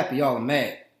not happy. Y'all are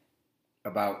mad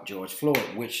about George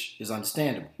Floyd, which is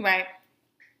understandable. Right.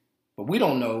 But we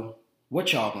don't know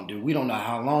what y'all gonna do. We don't know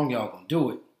how long y'all gonna do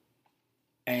it.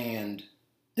 And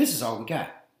this is all we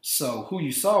got. So who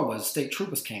you saw was state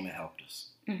troopers came and helped us.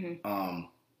 Mm-hmm.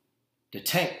 The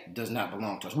tank does not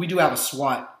belong to us. We do have a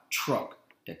SWAT truck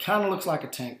that kind of looks like a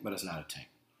tank, but it's not a tank.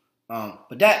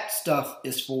 But that stuff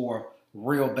is for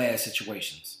real bad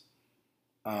situations,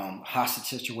 hostage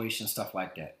situations, stuff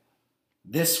like that.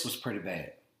 This was pretty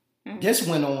bad. Mm-hmm. This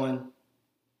went on,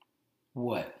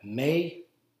 May?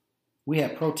 We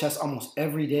had protests almost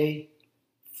every day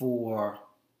for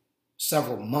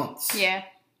several months. Yeah.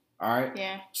 All right?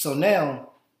 Yeah. So now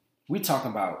we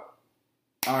talking about,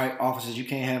 all right, officers, you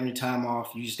can't have any time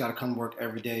off. You just got to come to work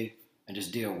every day and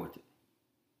just deal with it.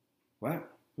 What? What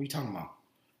are you talking about?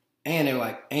 And they're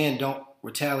like, and don't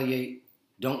retaliate.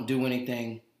 Don't do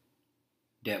anything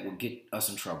that will get us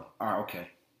in trouble. All right, okay.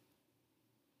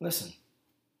 Listen,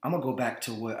 I'm going to go back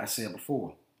to what I said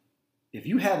before. If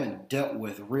you haven't dealt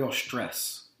with real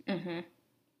stress mm-hmm.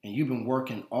 and you've been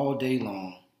working all day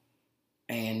long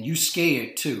and you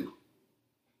scared too,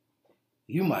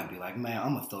 you might be like, man,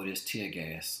 I'm going to throw this tear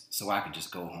gas so I can just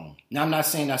go home. Now, I'm not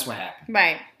saying that's what happened.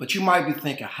 Right. But you might be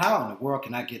thinking, how in the world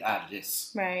can I get out of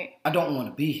this? Right. I don't want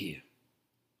to be here.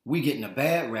 We getting a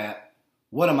bad rap.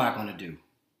 What am I going to do?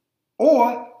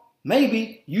 Or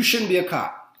maybe you shouldn't be a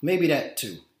cop. Maybe that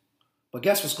too. But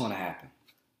guess what's going to happen?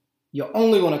 You're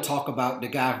only going to talk about the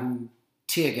guy who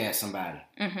tear gassed somebody.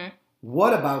 Mm-hmm.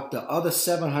 What about the other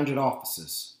 700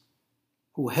 officers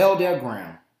who held their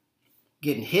ground,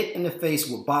 getting hit in the face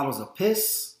with bottles of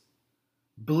piss,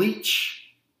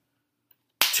 bleach?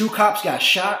 2 cops got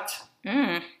shot.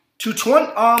 Mm.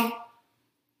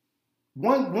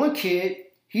 One kid,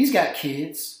 he's got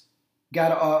kids, got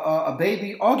a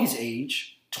baby, Augie's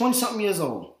age, 20-something years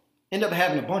old. Ended up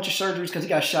having a bunch of surgeries because he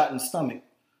got shot in the stomach.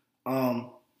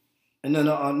 And then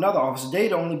another officer,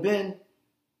 they'd only been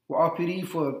with RPD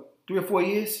for 3 or 4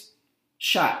 years,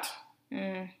 shot.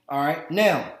 Mm. All right.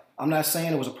 Now, I'm not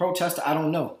saying it was a protester. I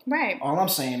don't know. Right. All I'm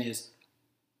saying is,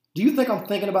 do you think I'm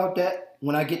thinking about that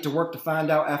when I get to work to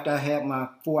find out after I had my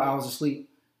 4 hours of sleep?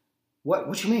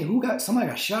 What you mean? Somebody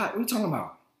got shot? What are you talking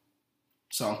about?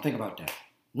 So I'm thinking about that.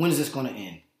 When is this going to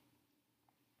end?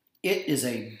 It is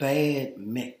a bad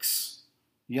mix.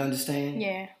 You understand?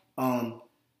 Yeah.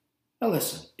 Now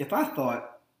listen, if I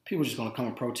thought people were just going to come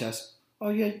and protest, oh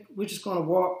yeah, we're just going to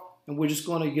walk and we're just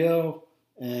going to yell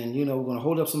and, we're going to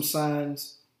hold up some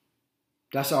signs.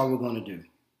 That's all we're going to do.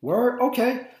 Word?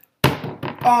 Okay.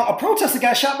 A protester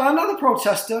got shot by another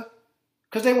protester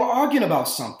because they were arguing about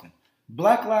something.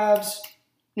 Black Lives,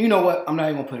 you know what? I'm not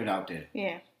even going to put it out there.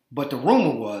 Yeah. But the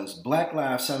rumor was Black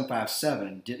Lives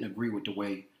 757 didn't agree with the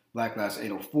way Black Lives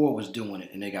 804 was doing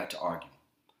it and they got to argue.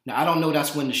 Now, I don't know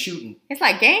that's when the shooting... It's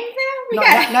like gangs now?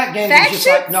 Not gangs. It's just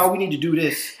like, no, we need to do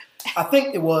this. I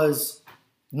think it was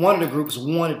one of the groups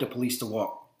wanted the police to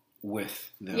walk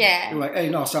with them. Yeah. They were like, hey,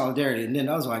 no, solidarity. And then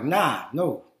I was like, nah,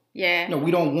 no. Yeah. No, we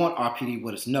don't want RPD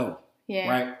with us. No. Yeah.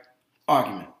 Right?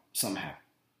 Argument. Something happened.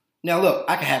 Now, look,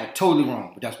 I could have it totally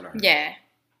wrong, but that's what I heard. Yeah.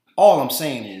 All I'm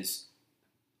saying is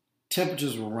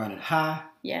temperatures were running high.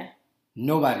 Yeah.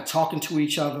 Nobody talking to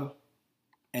each other.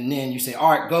 And then you say,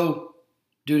 all right, go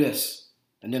do this.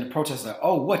 And then the protesters are like,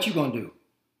 oh, what you gonna do?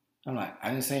 I'm like, I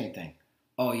didn't say anything.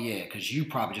 Oh, yeah, because you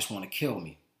probably just want to kill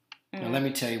me. Now, let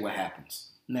me tell you what happens.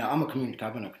 Now, I'm a community cop.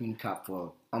 I've been a community cop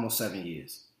for almost 7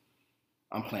 years.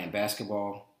 I'm playing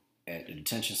basketball at the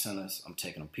detention centers. I'm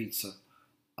taking a pizza.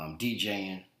 I'm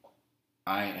DJing.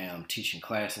 I am teaching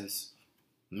classes.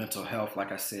 Mental health,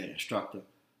 like I said, instructor.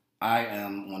 I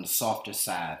am on the softer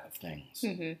side of things.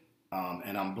 Mm-hmm.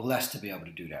 And I'm blessed to be able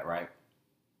to do that, right?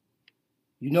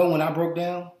 You know, when I broke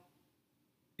down,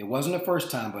 it wasn't the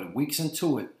first time, but weeks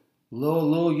into it,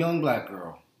 little young black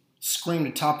girl screamed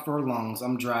at the top of her lungs.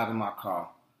 I'm driving my car.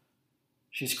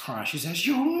 She's crying. She says,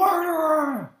 "You're a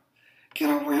murderer. Get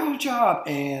a real job."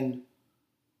 And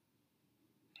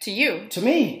to you? To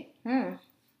me. Mm.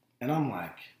 And I'm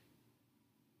like,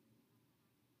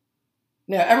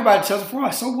 now everybody tells it for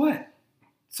us. So what?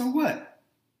 So what?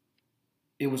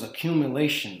 It was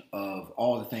accumulation of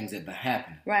all the things that had been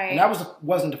happening. Right. And that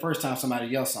wasn't the first time somebody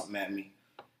yelled something at me.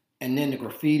 And then the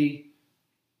graffiti,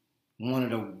 one of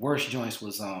the worst joints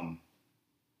was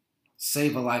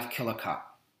Save a Life, Kill a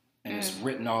Cop. And it's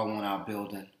written all on our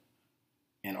building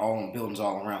and all on buildings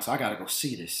all around. So I got to go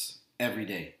see this every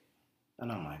day.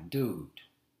 And I'm like, dude.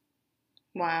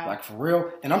 Wow. Like for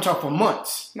real? And I'm talking for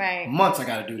months. Right. Months I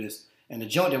got to do this. And the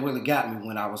joint that really got me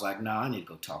when I was like, nah, I need to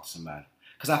go talk to somebody.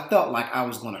 Because I felt like I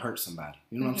was going to hurt somebody.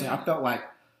 You know what I'm saying? I felt like,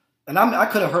 and I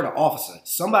could have hurt an officer.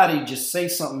 Somebody just say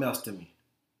something else to me.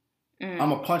 I'm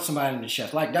going to punch somebody in the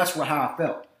chest. Like, that's how I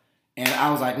felt. And I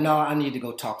was like, no, I need to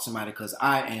go talk to somebody because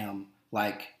I am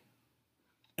like,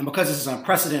 and because this is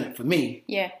unprecedented for me,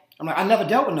 yeah. I'm like, I never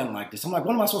dealt with nothing like this. I'm like,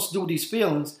 what am I supposed to do with these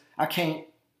feelings? I can't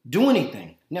do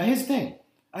anything. Now, here's the thing.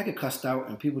 I get cussed out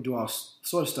and people do all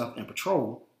sort of stuff in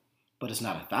patrol, but it's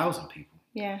not 1,000 people.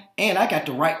 Yeah. And I got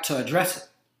the right to address it.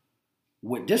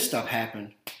 With this stuff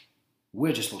happened,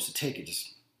 we're just supposed to take it.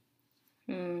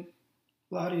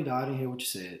 Well, I didn't hear what you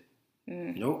said.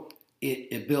 Mm. Nope.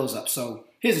 It builds up. So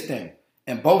here's the thing.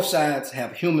 And both sides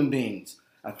have human beings.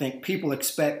 I think people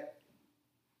expect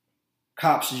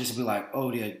cops to just be like,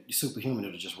 oh, they're superhuman.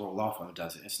 It'll just roll off and it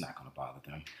doesn't. It's not going to bother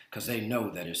them because they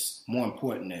know that it's more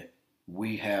important that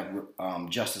we have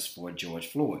justice for George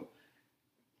Floyd.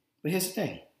 But here's the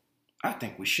thing. I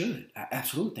think we should. I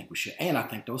absolutely think we should. And I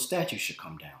think those statues should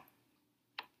come down.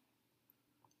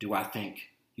 Do I think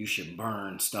you should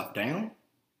burn stuff down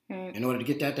in order to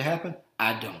get that to happen?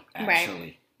 I don't,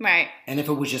 actually. Right. And if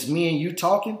it was just me and you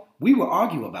talking, we would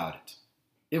argue about it.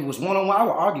 If it was one-on-one, I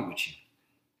would argue with you.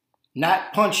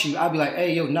 Not punch you. I'd be like,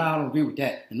 hey, yo, nah, I don't agree with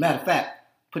that. And matter of fact,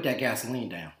 put that gasoline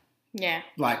down. Yeah.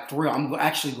 Like, for real, I'm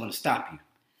actually going to stop you.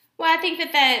 Well, I think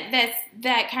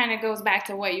that kind of goes back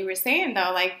to what you were saying,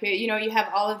 though. Like, you know, you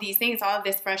have all of these things, all of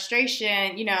this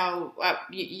frustration. You know,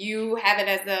 you have it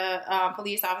as a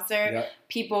police officer. Yep.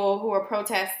 People who are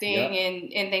protesting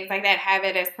and things like that have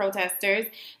it as protesters.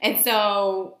 And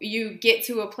so you get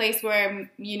to a place where,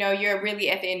 you know, you're really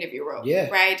at the end of your rope,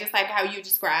 right? Just like how you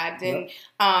described. And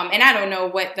and I don't know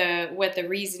what the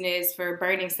reason is for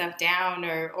burning stuff down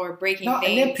or breaking things.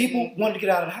 And then people wanted to get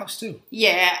out of the house, too.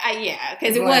 Yeah,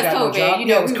 because it was COVID. No, you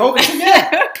know, it was COVID.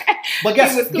 Yeah. But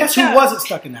guess who wasn't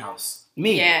stuck in the house?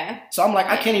 Me. Yeah. So I'm like,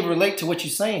 I can't even relate to what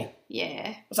you're saying.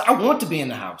 Yeah. So I want to be in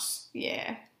the house.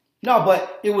 Yeah. No,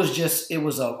 but it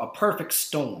was a perfect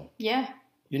storm. Yeah.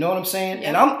 You know what I'm saying? Yeah.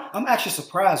 And I'm actually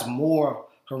surprised more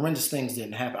horrendous things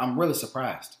didn't happen. I'm really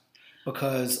surprised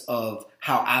because of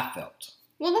how I felt.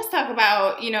 Well, let's talk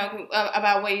about, you know,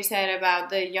 about what you said about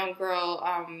the young girl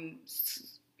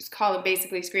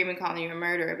basically screaming, calling you a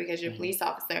murderer because you're a police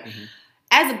officer. Mm-hmm.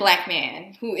 As a black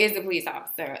man who is a police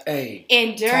officer,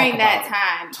 and during that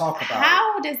time,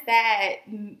 how does that,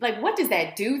 like, what does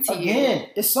that do to you? Again,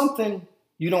 it's something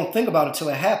you don't think about until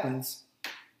it happens.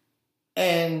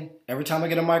 And every time I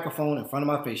get a microphone in front of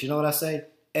my face, you know what I say?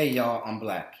 Hey, y'all, I'm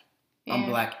black. Yeah. I'm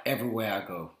black everywhere I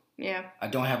go. Yeah. I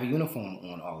don't have a uniform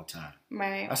on all the time.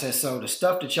 Right. I said, so the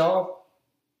stuff that y'all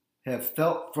have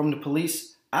felt from the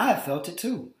police, I have felt it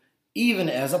too, even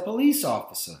as a police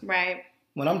officer. Right.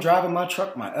 When I'm driving my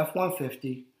truck, my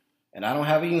F-150, and I don't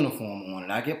have a uniform on,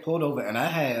 and I get pulled over, and I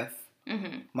have,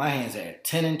 my hands are at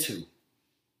 10 and 2.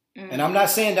 Mm-hmm. And I'm not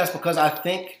saying that's because I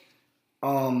think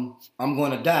I'm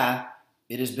going to die.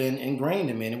 It has been ingrained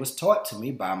in me, and it was taught to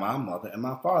me by my mother and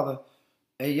my father.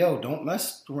 Hey, yo, don't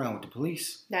mess around with the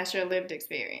police. That's your lived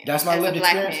experience. That's my lived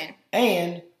experience. Man.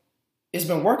 And it's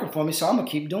been working for me, so I'm going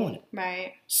to keep doing it.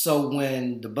 Right. So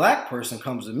when the black person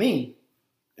comes to me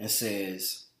and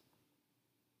says,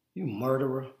 you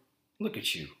murderer, look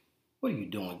at you. What are you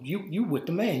doing? You with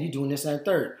the man. You doing this and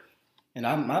third. And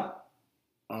my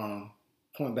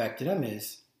point back to them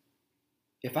is,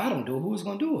 if I don't do it, who's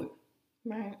going to do it?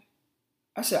 Right.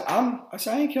 I said, I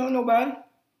ain't killing nobody.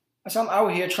 I said, I'm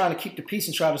out here trying to keep the peace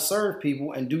and try to serve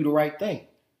people and do the right thing,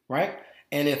 right?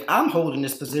 And if I'm holding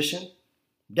this position,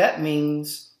 that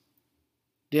means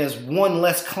there's one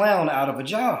less clown out of a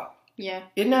job. Yeah.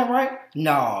 Isn't that right?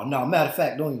 No. Matter of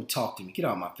fact, don't even talk to me. Get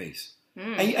out of my face.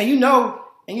 And you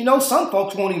know, some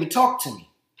folks won't even talk to me.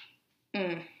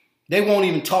 They won't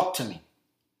even talk to me.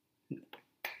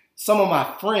 Some of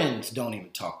my friends don't even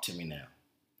talk to me now.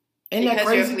 Isn't that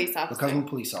crazy? You're a police officer. Because I'm a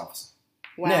police officer.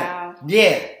 Wow. Now,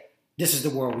 yeah, this is the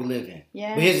world we live in.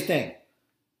 Yeah. But here's the thing.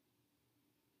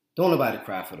 Don't nobody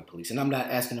cry for the police. And I'm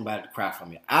not asking nobody to cry for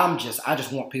me. I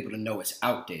just want people to know it's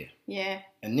out there. Yeah.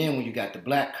 And then when you got the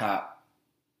black cop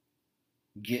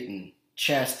getting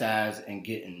chastised and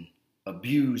getting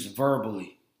abused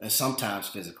verbally and sometimes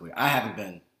physically. I haven't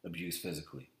been abused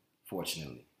physically,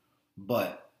 fortunately.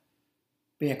 But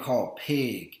being called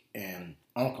pig and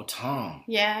Uncle Tom.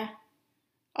 Yeah.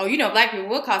 Oh, you know, black people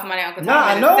will call somebody Uncle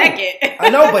Tom in a second. I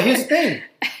know, but here's the thing.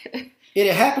 It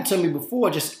had happened to me before,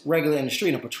 just regular in the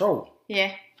street on patrol.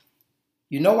 Yeah.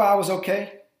 You know why I was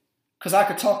okay? Because I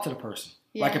could talk to the person.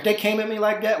 Yeah. Like if they came at me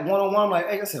like that, one-on-one, I'm like,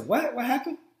 hey, I said, what? What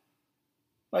happened?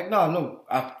 Like, no,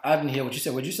 I didn't hear what you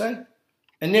said. What'd you say?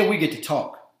 And then we get to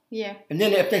talk. Yeah. And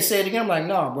then if they say it again, I'm like,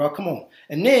 nah, bro, come on.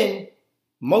 And then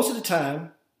most of the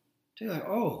time, they're like,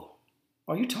 oh,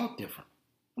 you talk different.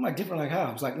 I'm like, different like how?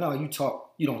 I was like, no, you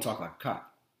don't talk like a cop.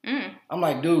 I'm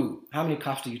like, dude, how many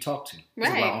cops do you talk to? He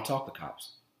said, well, I don't talk to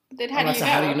cops. Then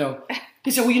how do you know?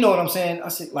 He said, well, you know what I'm saying? I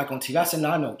said, like on TV. I said, no,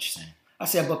 I know what you're saying. I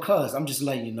said, because I'm just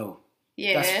letting you know.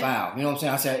 Yeah. That's foul. You know what I'm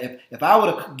saying? I said, if I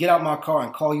were to get out my car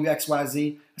and call you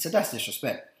XYZ, I said, that's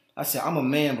disrespect. I said, I'm a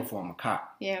man before I'm a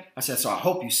cop. Yeah. I said, so I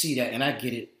hope you see that, and I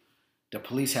get it. The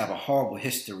police have a horrible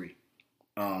history,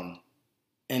 and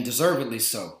deservedly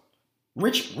so.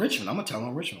 Richmond, I'm going to tell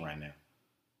on Richmond right now.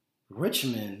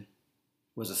 Richmond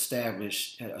was had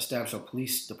established a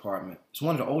police department. It's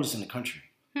one of the oldest in the country,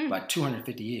 like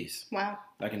 250 years. Wow.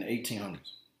 Like in the 1800s.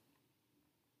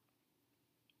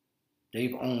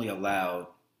 They've only allowed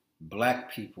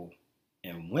black people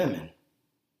and women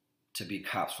to be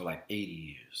cops for like 80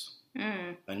 years.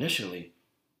 Initially,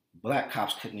 black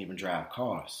cops couldn't even drive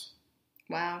cars.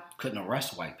 Wow. Couldn't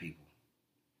arrest white people.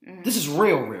 This is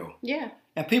real. Yeah.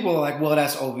 And people are like, well,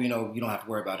 that's over, you don't have to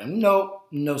worry about it.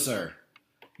 No, sir.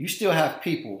 You still have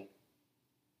people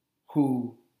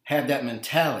who have that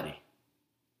mentality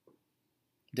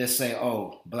that say,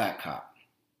 oh, black cop.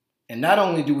 And not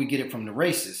only do we get it from the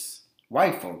racists,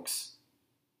 white folks,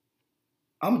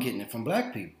 I'm getting it from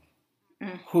black people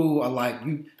who are like,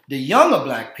 the younger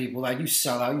black people, like, you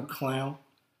sell out, you clown.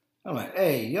 I'm like,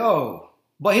 hey, yo.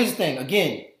 But here's the thing,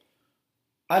 again,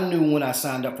 I knew when I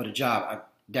signed up for the job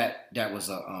that was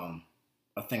a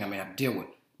thing I may have to deal with.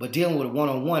 But dealing with a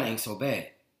one-on-one ain't so bad.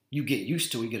 You get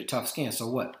used to it, you get a tough skin. So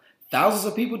what? Thousands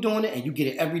of people doing it, and you get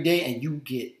it every day, and you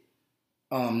get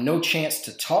no chance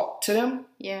to talk to them.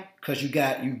 Yeah. Because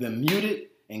you've been muted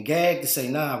and gagged to say,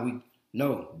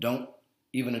 don't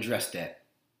even address that.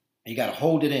 And you got to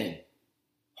hold it in.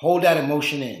 Hold that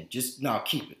emotion in. Just,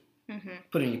 keep it.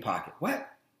 Put it in your pocket. What?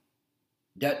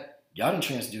 Y'all didn't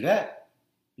chance to do that.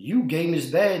 You gave me this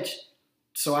badge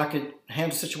so I could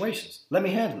handle situations. Let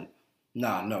me handle it.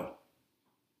 No.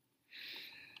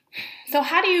 So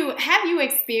have you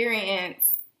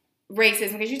experienced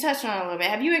racism? Because you touched on it a little bit.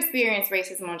 Have you experienced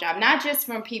racism on job? Not just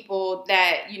from people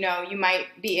that, you might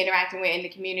be interacting with in the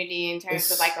community in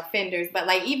terms of like offenders, but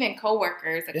like even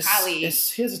coworkers or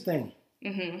colleagues. Here's the thing.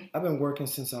 I've been working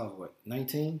since I was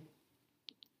 19?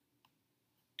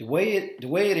 The way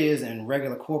it is in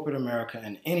regular corporate America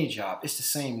and any job, it's the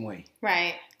same way.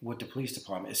 Right. With the police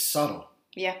department. It's subtle.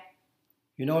 Yeah.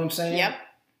 You know what I'm saying? Yep.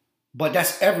 But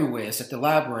that's everywhere. It's at the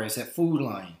library. It's at Food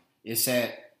Lion. It's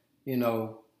at,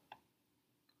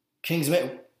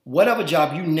 Kingsman. Whatever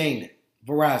job, you name it.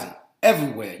 Verizon.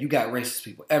 Everywhere. You got racist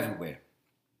people. Everywhere.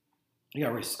 You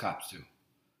got racist cops too.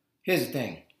 Here's the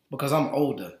thing. Because I'm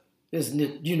older, that's not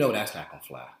going to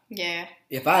fly.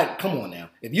 Yeah. Come on now.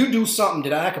 If you do something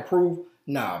that I can prove,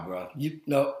 nah, bro. We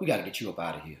got to get you up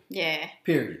out of here. Yeah.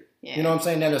 Period. Yeah. You know what I'm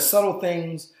saying? Now, there's subtle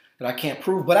things that I can't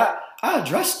prove, but I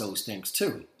address those things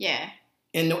too. Yeah.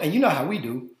 And you know how we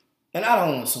do. And I don't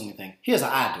want to assume anything. Here's how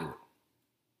I do it.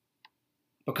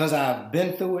 Because I've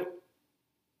been through it,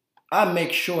 I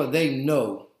make sure they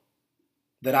know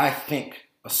that I think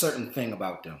a certain thing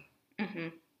about them.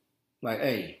 Like,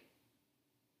 hey,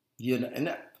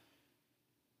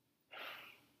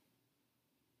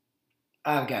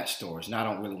 I've got stories, and I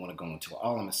don't really want to go into it.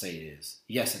 All I'm going to say is,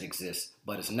 yes, it exists,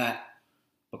 but it's not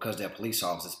because they're police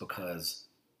officers, it's because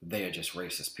they are just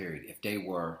racist, period. If they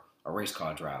were a race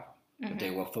car driver, if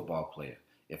they were a football player,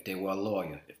 if they were a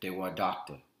lawyer, if they were a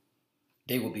doctor,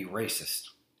 they would be racist.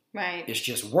 Right. It's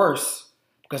just worse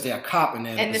because they're a cop and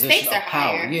they're in a position of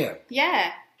power. Higher. Yeah.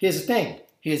 Yeah. Here's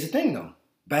the thing though.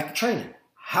 Back to training.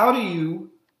 How do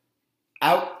you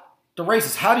out the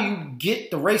racist? How do you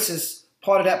get the racist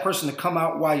part of that person to come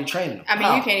out while you're training them? I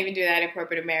mean, you can't even do that in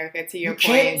corporate America, to your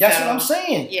point. That's what I'm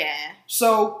saying. Yeah.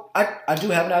 So I do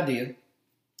have an idea,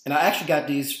 and I actually got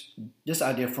this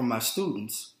idea from my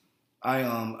students.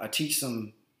 I teach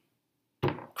some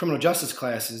criminal justice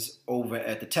classes over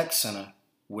at the Tech Center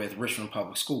with Richmond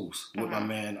Public Schools with my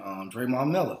man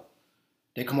Draymond Miller.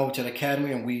 They come over to the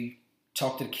academy and we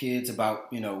talk to the kids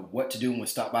about, what to do when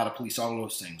stopped by the police, all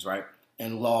those things, right?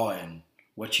 And law and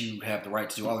what you have the right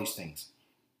to do, all these things.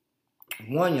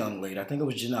 One young lady, I think it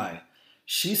was Janiyah,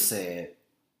 she said,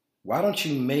 why don't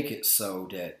you make it so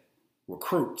that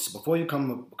recruits, before you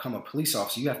become a police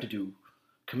officer, you have to do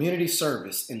community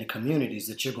service in the communities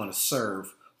that you're going to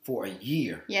serve for a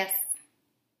year. Yes.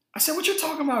 I said, what you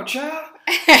talking about, child?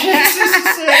 She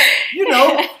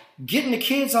said, getting the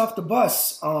kids off the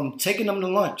bus, taking them to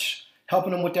lunch,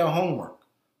 helping them with their homework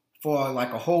for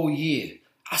like a whole year.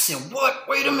 I said, what?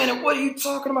 Wait a minute. What are you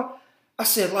talking about? I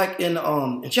said, like in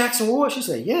Jackson Ward? She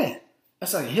said, yeah. I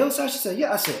said, Hillside? She said,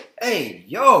 yeah. I said, hey,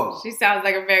 yo. She sounds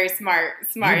like a very smart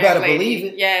You better lady.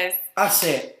 believe it. Yes. I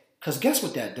said, because guess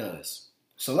what that does?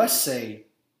 So let's say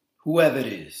whoever it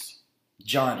is,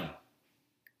 Johnny,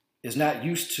 is not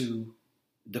used to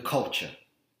the culture.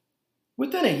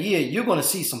 Within a year, you're going to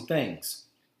see some things.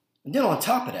 And then on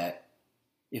top of that,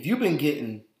 if you've been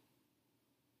getting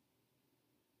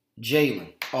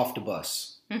Jalen off the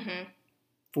bus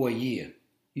for a year,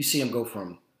 you see him go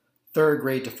from 3rd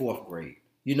grade to 4th grade.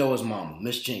 You know his mama,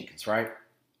 Miss Jenkins, right?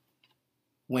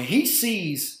 When he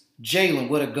sees Jalen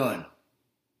with a gun,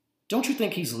 don't you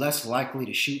think he's less likely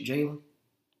to shoot Jalen?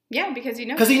 Yeah, because he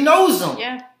knows. Because he knows them.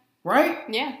 Yeah. Right?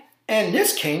 Yeah. And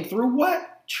this came through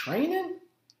what? Training?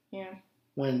 Yeah.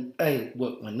 When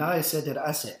Nia said that,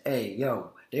 I said, hey,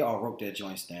 yo, they all wrote their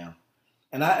joints down.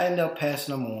 And I ended up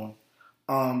passing them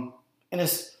on. And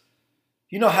it's,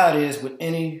 you know how it is with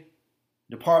any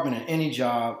department and any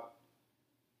job.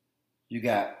 You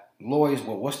got lawyers,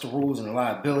 well, what's the rules and the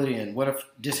liability and what if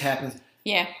this happens?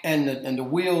 Yeah. And the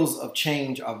wheels of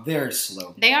change are very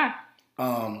slow. They are.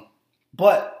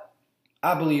 But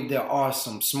I believe there are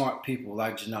some smart people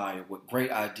like Janiyah with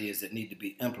great ideas that need to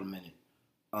be implemented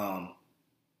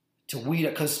to weed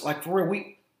it. Because, like, for real,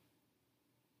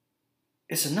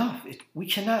 it's enough. We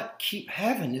cannot keep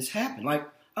having this happen. Like,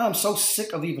 I'm so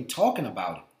sick of even talking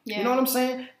about it. Yeah. You know what I'm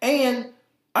saying? And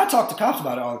I talk to cops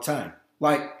about it all the time.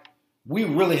 Like, we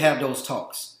really have those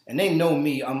talks. And they know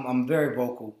me. I'm very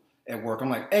vocal at work. I'm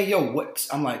like, hey, yo, what?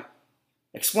 I'm like,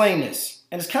 explain this.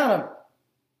 And it's kind of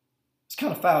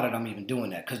foul that I'm even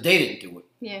doing that because they didn't do it.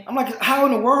 Yeah. I'm like, how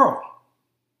in the world?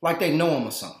 Like they know him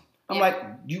or something. I'm like,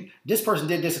 this person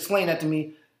did this, explain that to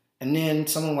me. And then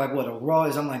someone like, what, a raw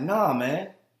is? I'm like, nah, man.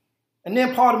 And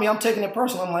then part of me, I'm taking it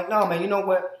personal. I'm like, nah, man, you know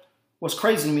what? What's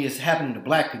crazy to me is happening to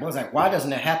black people. I was like, why doesn't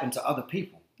that happen to other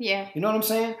people? Yeah. You know what I'm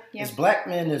saying? Yeah. This black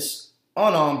man is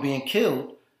unarmed being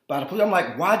killed by the police. I'm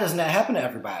like, why doesn't that happen to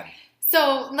everybody?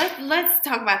 So let's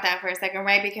talk about that for a second,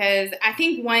 right? Because I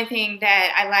think one thing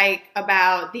that I like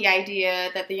about the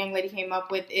idea that the young lady came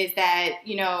up with is that,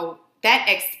 you know, that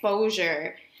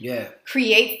exposure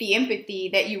creates the empathy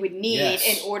that you would need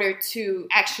in order to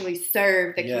actually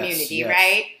serve the community,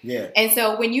 right? Yeah. And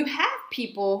so when you have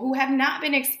people who have not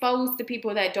been exposed to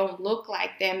people that don't look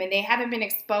like them and they haven't been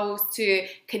exposed to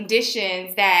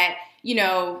conditions that, you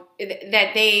know,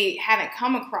 that they haven't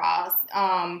come across,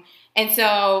 and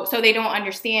so they don't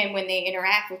understand when they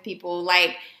interact with people.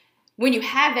 Like, when you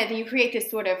have that, then you create this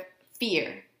sort of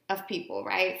fear of people,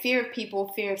 right? Fear of people,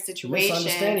 fear of situations.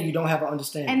 Misunderstanding, you don't have an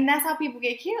understanding. And that's how people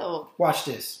get killed. Watch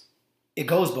this. It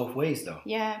goes both ways, though.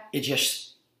 Yeah. It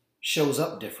just shows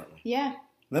up differently. Yeah.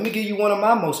 Let me give you one of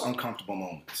my most uncomfortable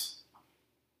moments.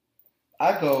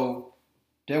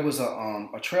 There was a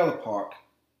trailer park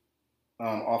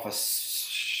off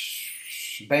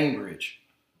of Bainbridge.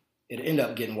 It ended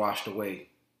up getting washed away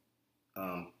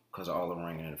because of all the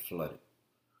rain and it flooded.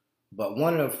 But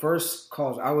one of the first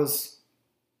calls,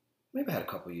 maybe I had a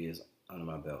couple of years under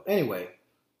my belt. Anyway,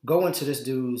 go into this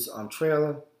dude's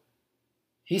trailer.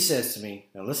 He says to me,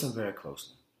 now listen very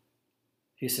closely.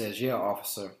 He says, yeah,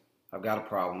 officer, I've got a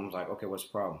problem. I was like, okay, what's the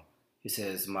problem? He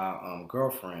says, my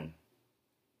girlfriend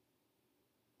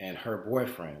and her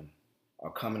boyfriend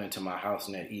are coming into my house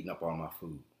and they're eating up all my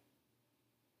food.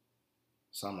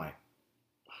 So I'm like,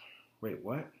 wait,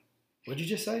 what? What'd you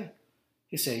just say?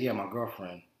 He said, yeah, my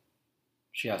girlfriend,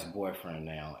 she has a boyfriend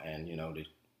now, and, you know,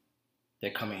 they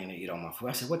come in and eat all my food.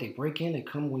 I said, what, they break in? They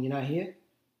come when you're not here?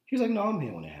 He was like, no, I'm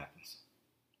here when it happens.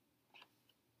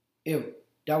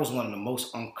 That was one of the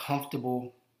most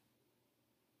uncomfortable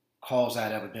calls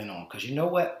I'd ever been on. Because you know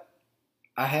what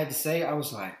I had to say? I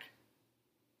was like,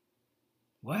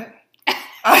 what?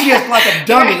 I was just like a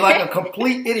dummy, like a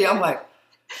complete idiot. I'm like,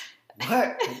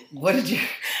 what?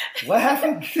 What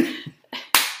happened?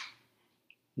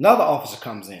 Another officer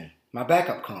comes in. My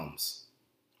backup comes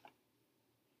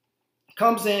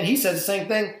in. He says the same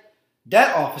thing.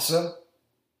 That officer,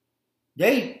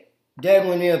 they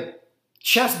dabbling their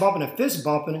chest bumping and fist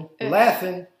bumping,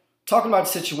 laughing, talking about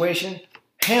the situation,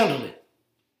 handled it.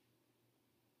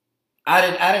 I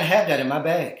didn't have that in my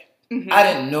bag. Mm-hmm. I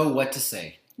didn't know what to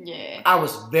say. Yeah. I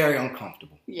was very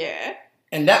uncomfortable. Yeah.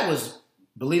 And that was,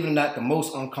 believe it or not, the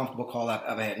most uncomfortable call I've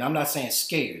ever had. And I'm not saying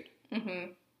scared.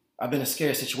 Mm-hmm. I've been in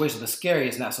scary situations, but scary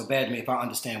is not so bad to me if I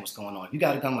understand what's going on. You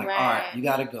got a gun, I'm like, all right, you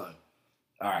got a gun.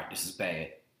 All right, this is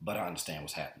bad, but I understand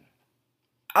what's happening.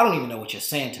 I don't even know what you're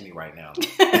saying to me right now.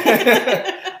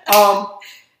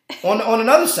 On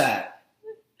another side,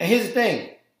 and here's the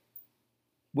thing,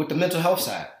 with the mental health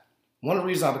side, one of the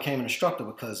reasons I became an instructor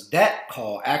because that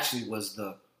call actually was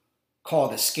the call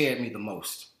that scared me the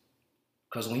most.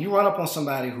 Because when you run up on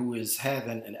somebody who is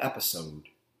having an episode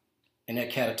and they're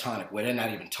catatonic, where they're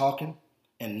not even talking,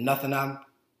 and nothing I'm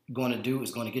going to do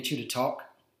is going to get you to talk,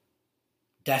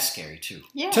 that's scary too.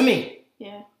 Yeah. To me.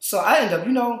 Yeah. So I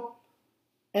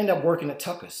end up working at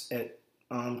Tucker's at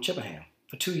Chippenham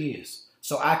for 2 years.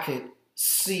 So I could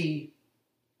see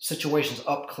situations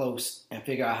up close and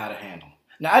figure out how to handle them.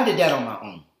 Now, I did that on my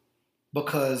own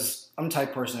because I'm the type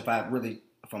of person, if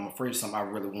I'm afraid of something, I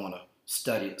really want to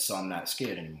study it so I'm not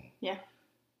scared anymore. Yeah.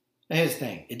 Now, here's the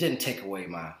thing. It didn't take away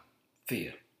my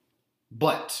fear,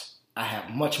 but I have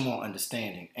much more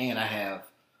understanding and I have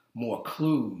more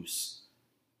clues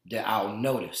that I'll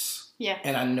notice. Yeah.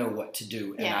 And I know what to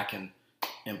do, and I can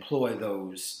employ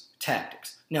those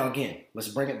tactics. Now, again, let's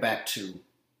bring it back to,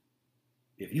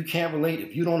 if you can't relate,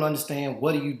 if you don't understand,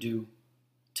 what do you do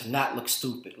to not look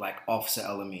stupid like Officer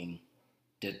El-Amin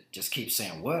that just keeps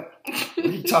saying, what? What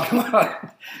are you talking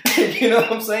about? You know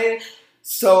what I'm saying?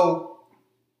 So,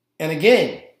 and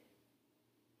again,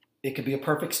 it could be a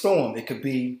perfect storm. It could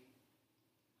be,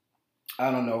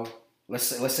 I don't know, let's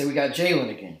say we got Jalen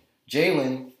again.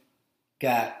 Jalen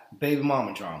got baby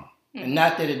mama drama. Mm-hmm. And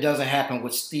not that it doesn't happen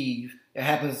with Steve. It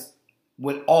happens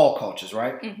with all cultures,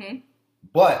 right? Mm-hmm.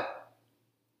 But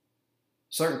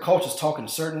certain cultures talk in a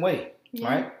certain way,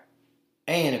 right?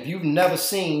 And if you've never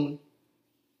seen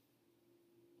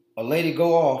a lady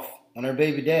go off on her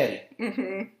baby daddy,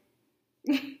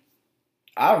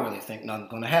 I really think nothing's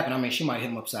going to happen. I mean, she might hit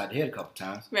him upside the head a couple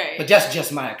times. Right. But that's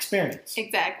just my experience.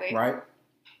 Exactly. Right?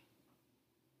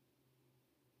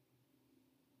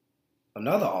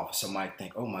 Another officer might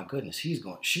think, oh my goodness, she's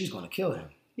going to kill him.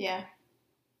 Yeah.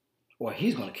 Or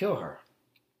he's going to kill her.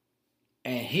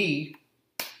 And he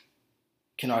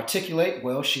can articulate,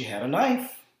 well, she had a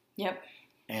knife. Yep.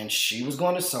 And she was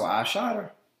going to, so I shot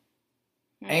her.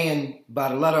 Mm-hmm. And by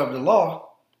the letter of the law,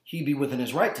 he'd be within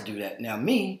his right to do that. Now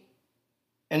me,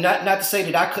 and not to say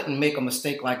that I couldn't make a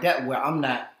mistake like that where I'm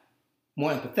not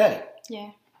more empathetic.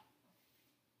 Yeah.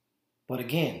 But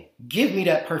again, give me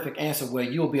that perfect answer where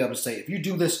you'll be able to say, if you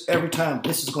do this every time,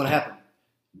 this is going to happen.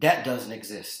 That doesn't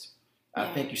exist. Yeah.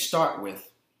 I think you start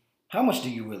with, how much do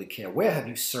you really care? Where have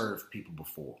you served people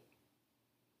before?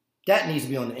 That needs to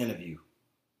be on the interview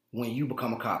when you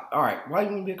become a cop. All right, why you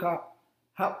want to be a cop?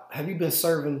 How have you been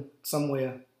serving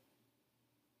somewhere?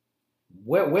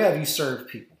 Where have you served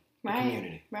people? The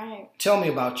community. Right. Tell me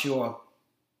about your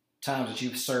times that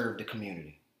you've served the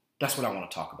community. That's what I want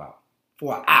to talk about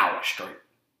for an hour straight.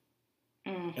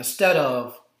 Instead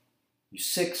of you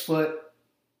 6 foot,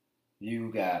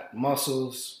 you got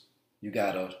muscles, you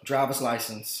got a driver's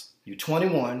license, you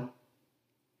 21,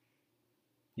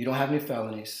 you don't have any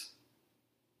felonies.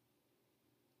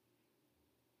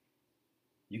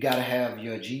 You got to have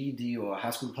your GED or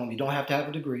high school diploma. You don't have to have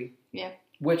a degree. Yeah.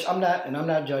 Which I'm not, and I'm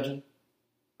not judging.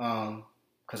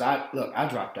 Because I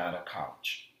dropped out of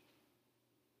college.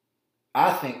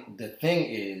 I think the thing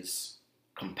is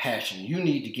compassion. You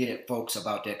need to get at folks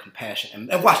about their compassion.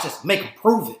 And watch this. Make them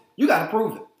prove it. You got to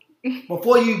prove it.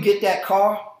 Before you get that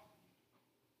car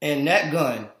and that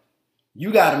gun,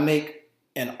 you got to make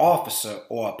an officer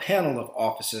or a panel of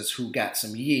officers who got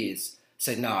some years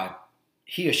say, nah,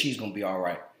 he or she's going to be all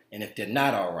right. And if they're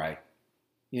not all right,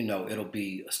 you know, it'll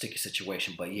be a sticky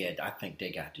situation. But yeah, I think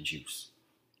they got the juice.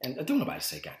 And don't nobody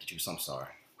say got the juice. I'm sorry.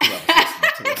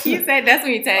 You said that's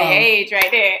when you tell your age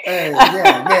right there.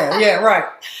 Yeah, right.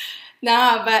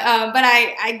 No, but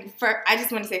I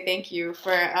just want to say thank you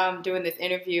for doing this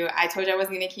interview. I told you I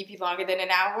wasn't going to keep you longer than an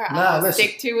hour. I'll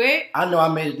stick to it. I know I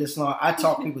made it this long. I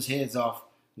talk people's heads off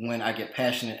when I get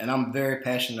passionate, and I'm very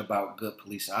passionate about good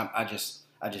policing. I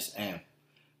just am,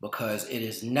 because it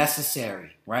is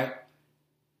necessary, right?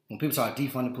 When people talk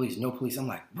defund the police, no police, I'm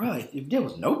like, bro, if there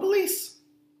was no police,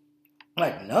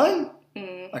 like none,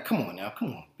 like come on now,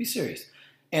 come on, be serious.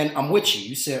 And I'm with you.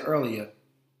 You said earlier,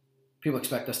 people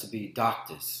expect us to be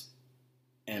doctors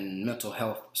and mental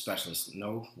health specialists.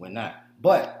 No, we're not.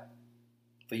 But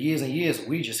for years and years,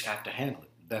 we just have to handle it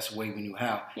the best way we knew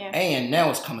how. Yeah. And now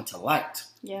it's coming to light.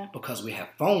 Yeah. Because we have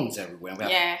phones everywhere.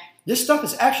 This stuff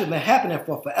has actually been happening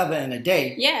for forever and a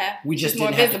day. Yeah. We just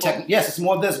didn't have the technology. Yes, it's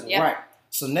more visible. Yep. Right.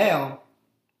 So now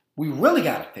we really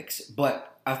got to fix it. But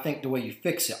I think the way you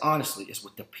fix it, honestly, is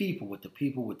with the people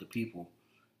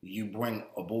you bring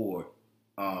aboard.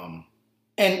 And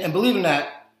believe it or not,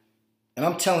 and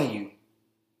I'm telling you,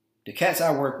 the cats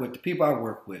I work with, the people I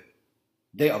work with,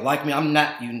 they are like me. I'm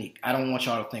not unique. I don't want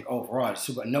y'all to think, oh, Farad is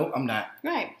super. No, I'm not.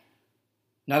 Right.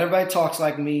 Not everybody talks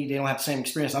like me. They don't have the same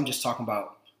experience. I'm just talking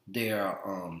about their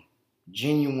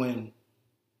genuine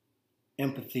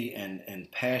empathy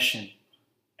and passion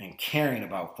and caring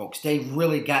about folks. They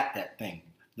really got that thing.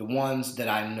 The ones that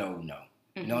I know.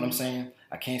 You know what I'm saying?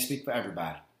 I can't speak for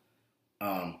everybody.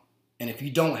 And if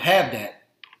you don't have that,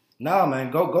 nah,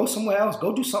 man, go somewhere else.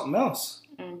 Go do something else.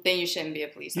 Then you shouldn't be a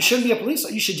police officer. You shouldn't be a police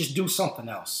officer. You should just do something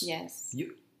else. Yes.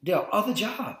 There are other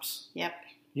jobs. Yep.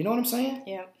 You know what I'm saying?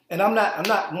 Yeah. And I'm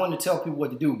not one to tell people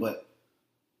what to do, but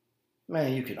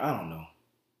man, you can, I don't know.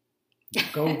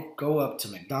 Go up to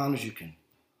McDonald's. You can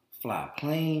fly a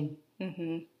plane.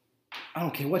 I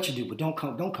don't care what you do, but don't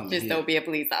come just here. Don't be a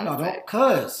police officer. No, don't,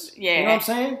 cuz. Yeah. You know what I'm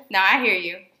saying? No, I hear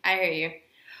you.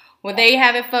 Well, there you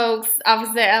have it, folks.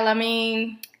 Officer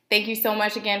El-Amin, thank you so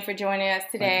much again for joining us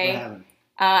today. Thank you for having me.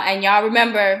 And y'all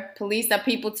remember, police are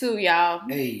people too, y'all.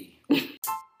 Hey.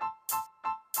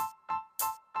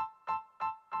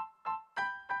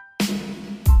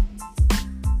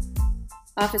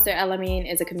 Officer El-Amin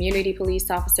is a community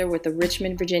police officer with the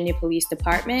Richmond, Virginia Police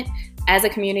Department. As a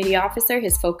community officer,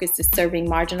 his focus is serving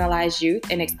marginalized youth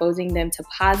and exposing them to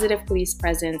positive police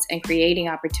presence and creating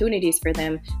opportunities for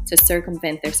them to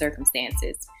circumvent their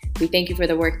circumstances. We thank you for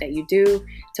the work that you do.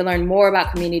 To learn more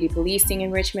about community policing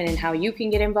in Richmond and how you can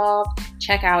get involved,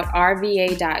 check out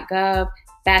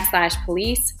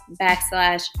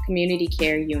rva.gov/police/community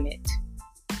care unit.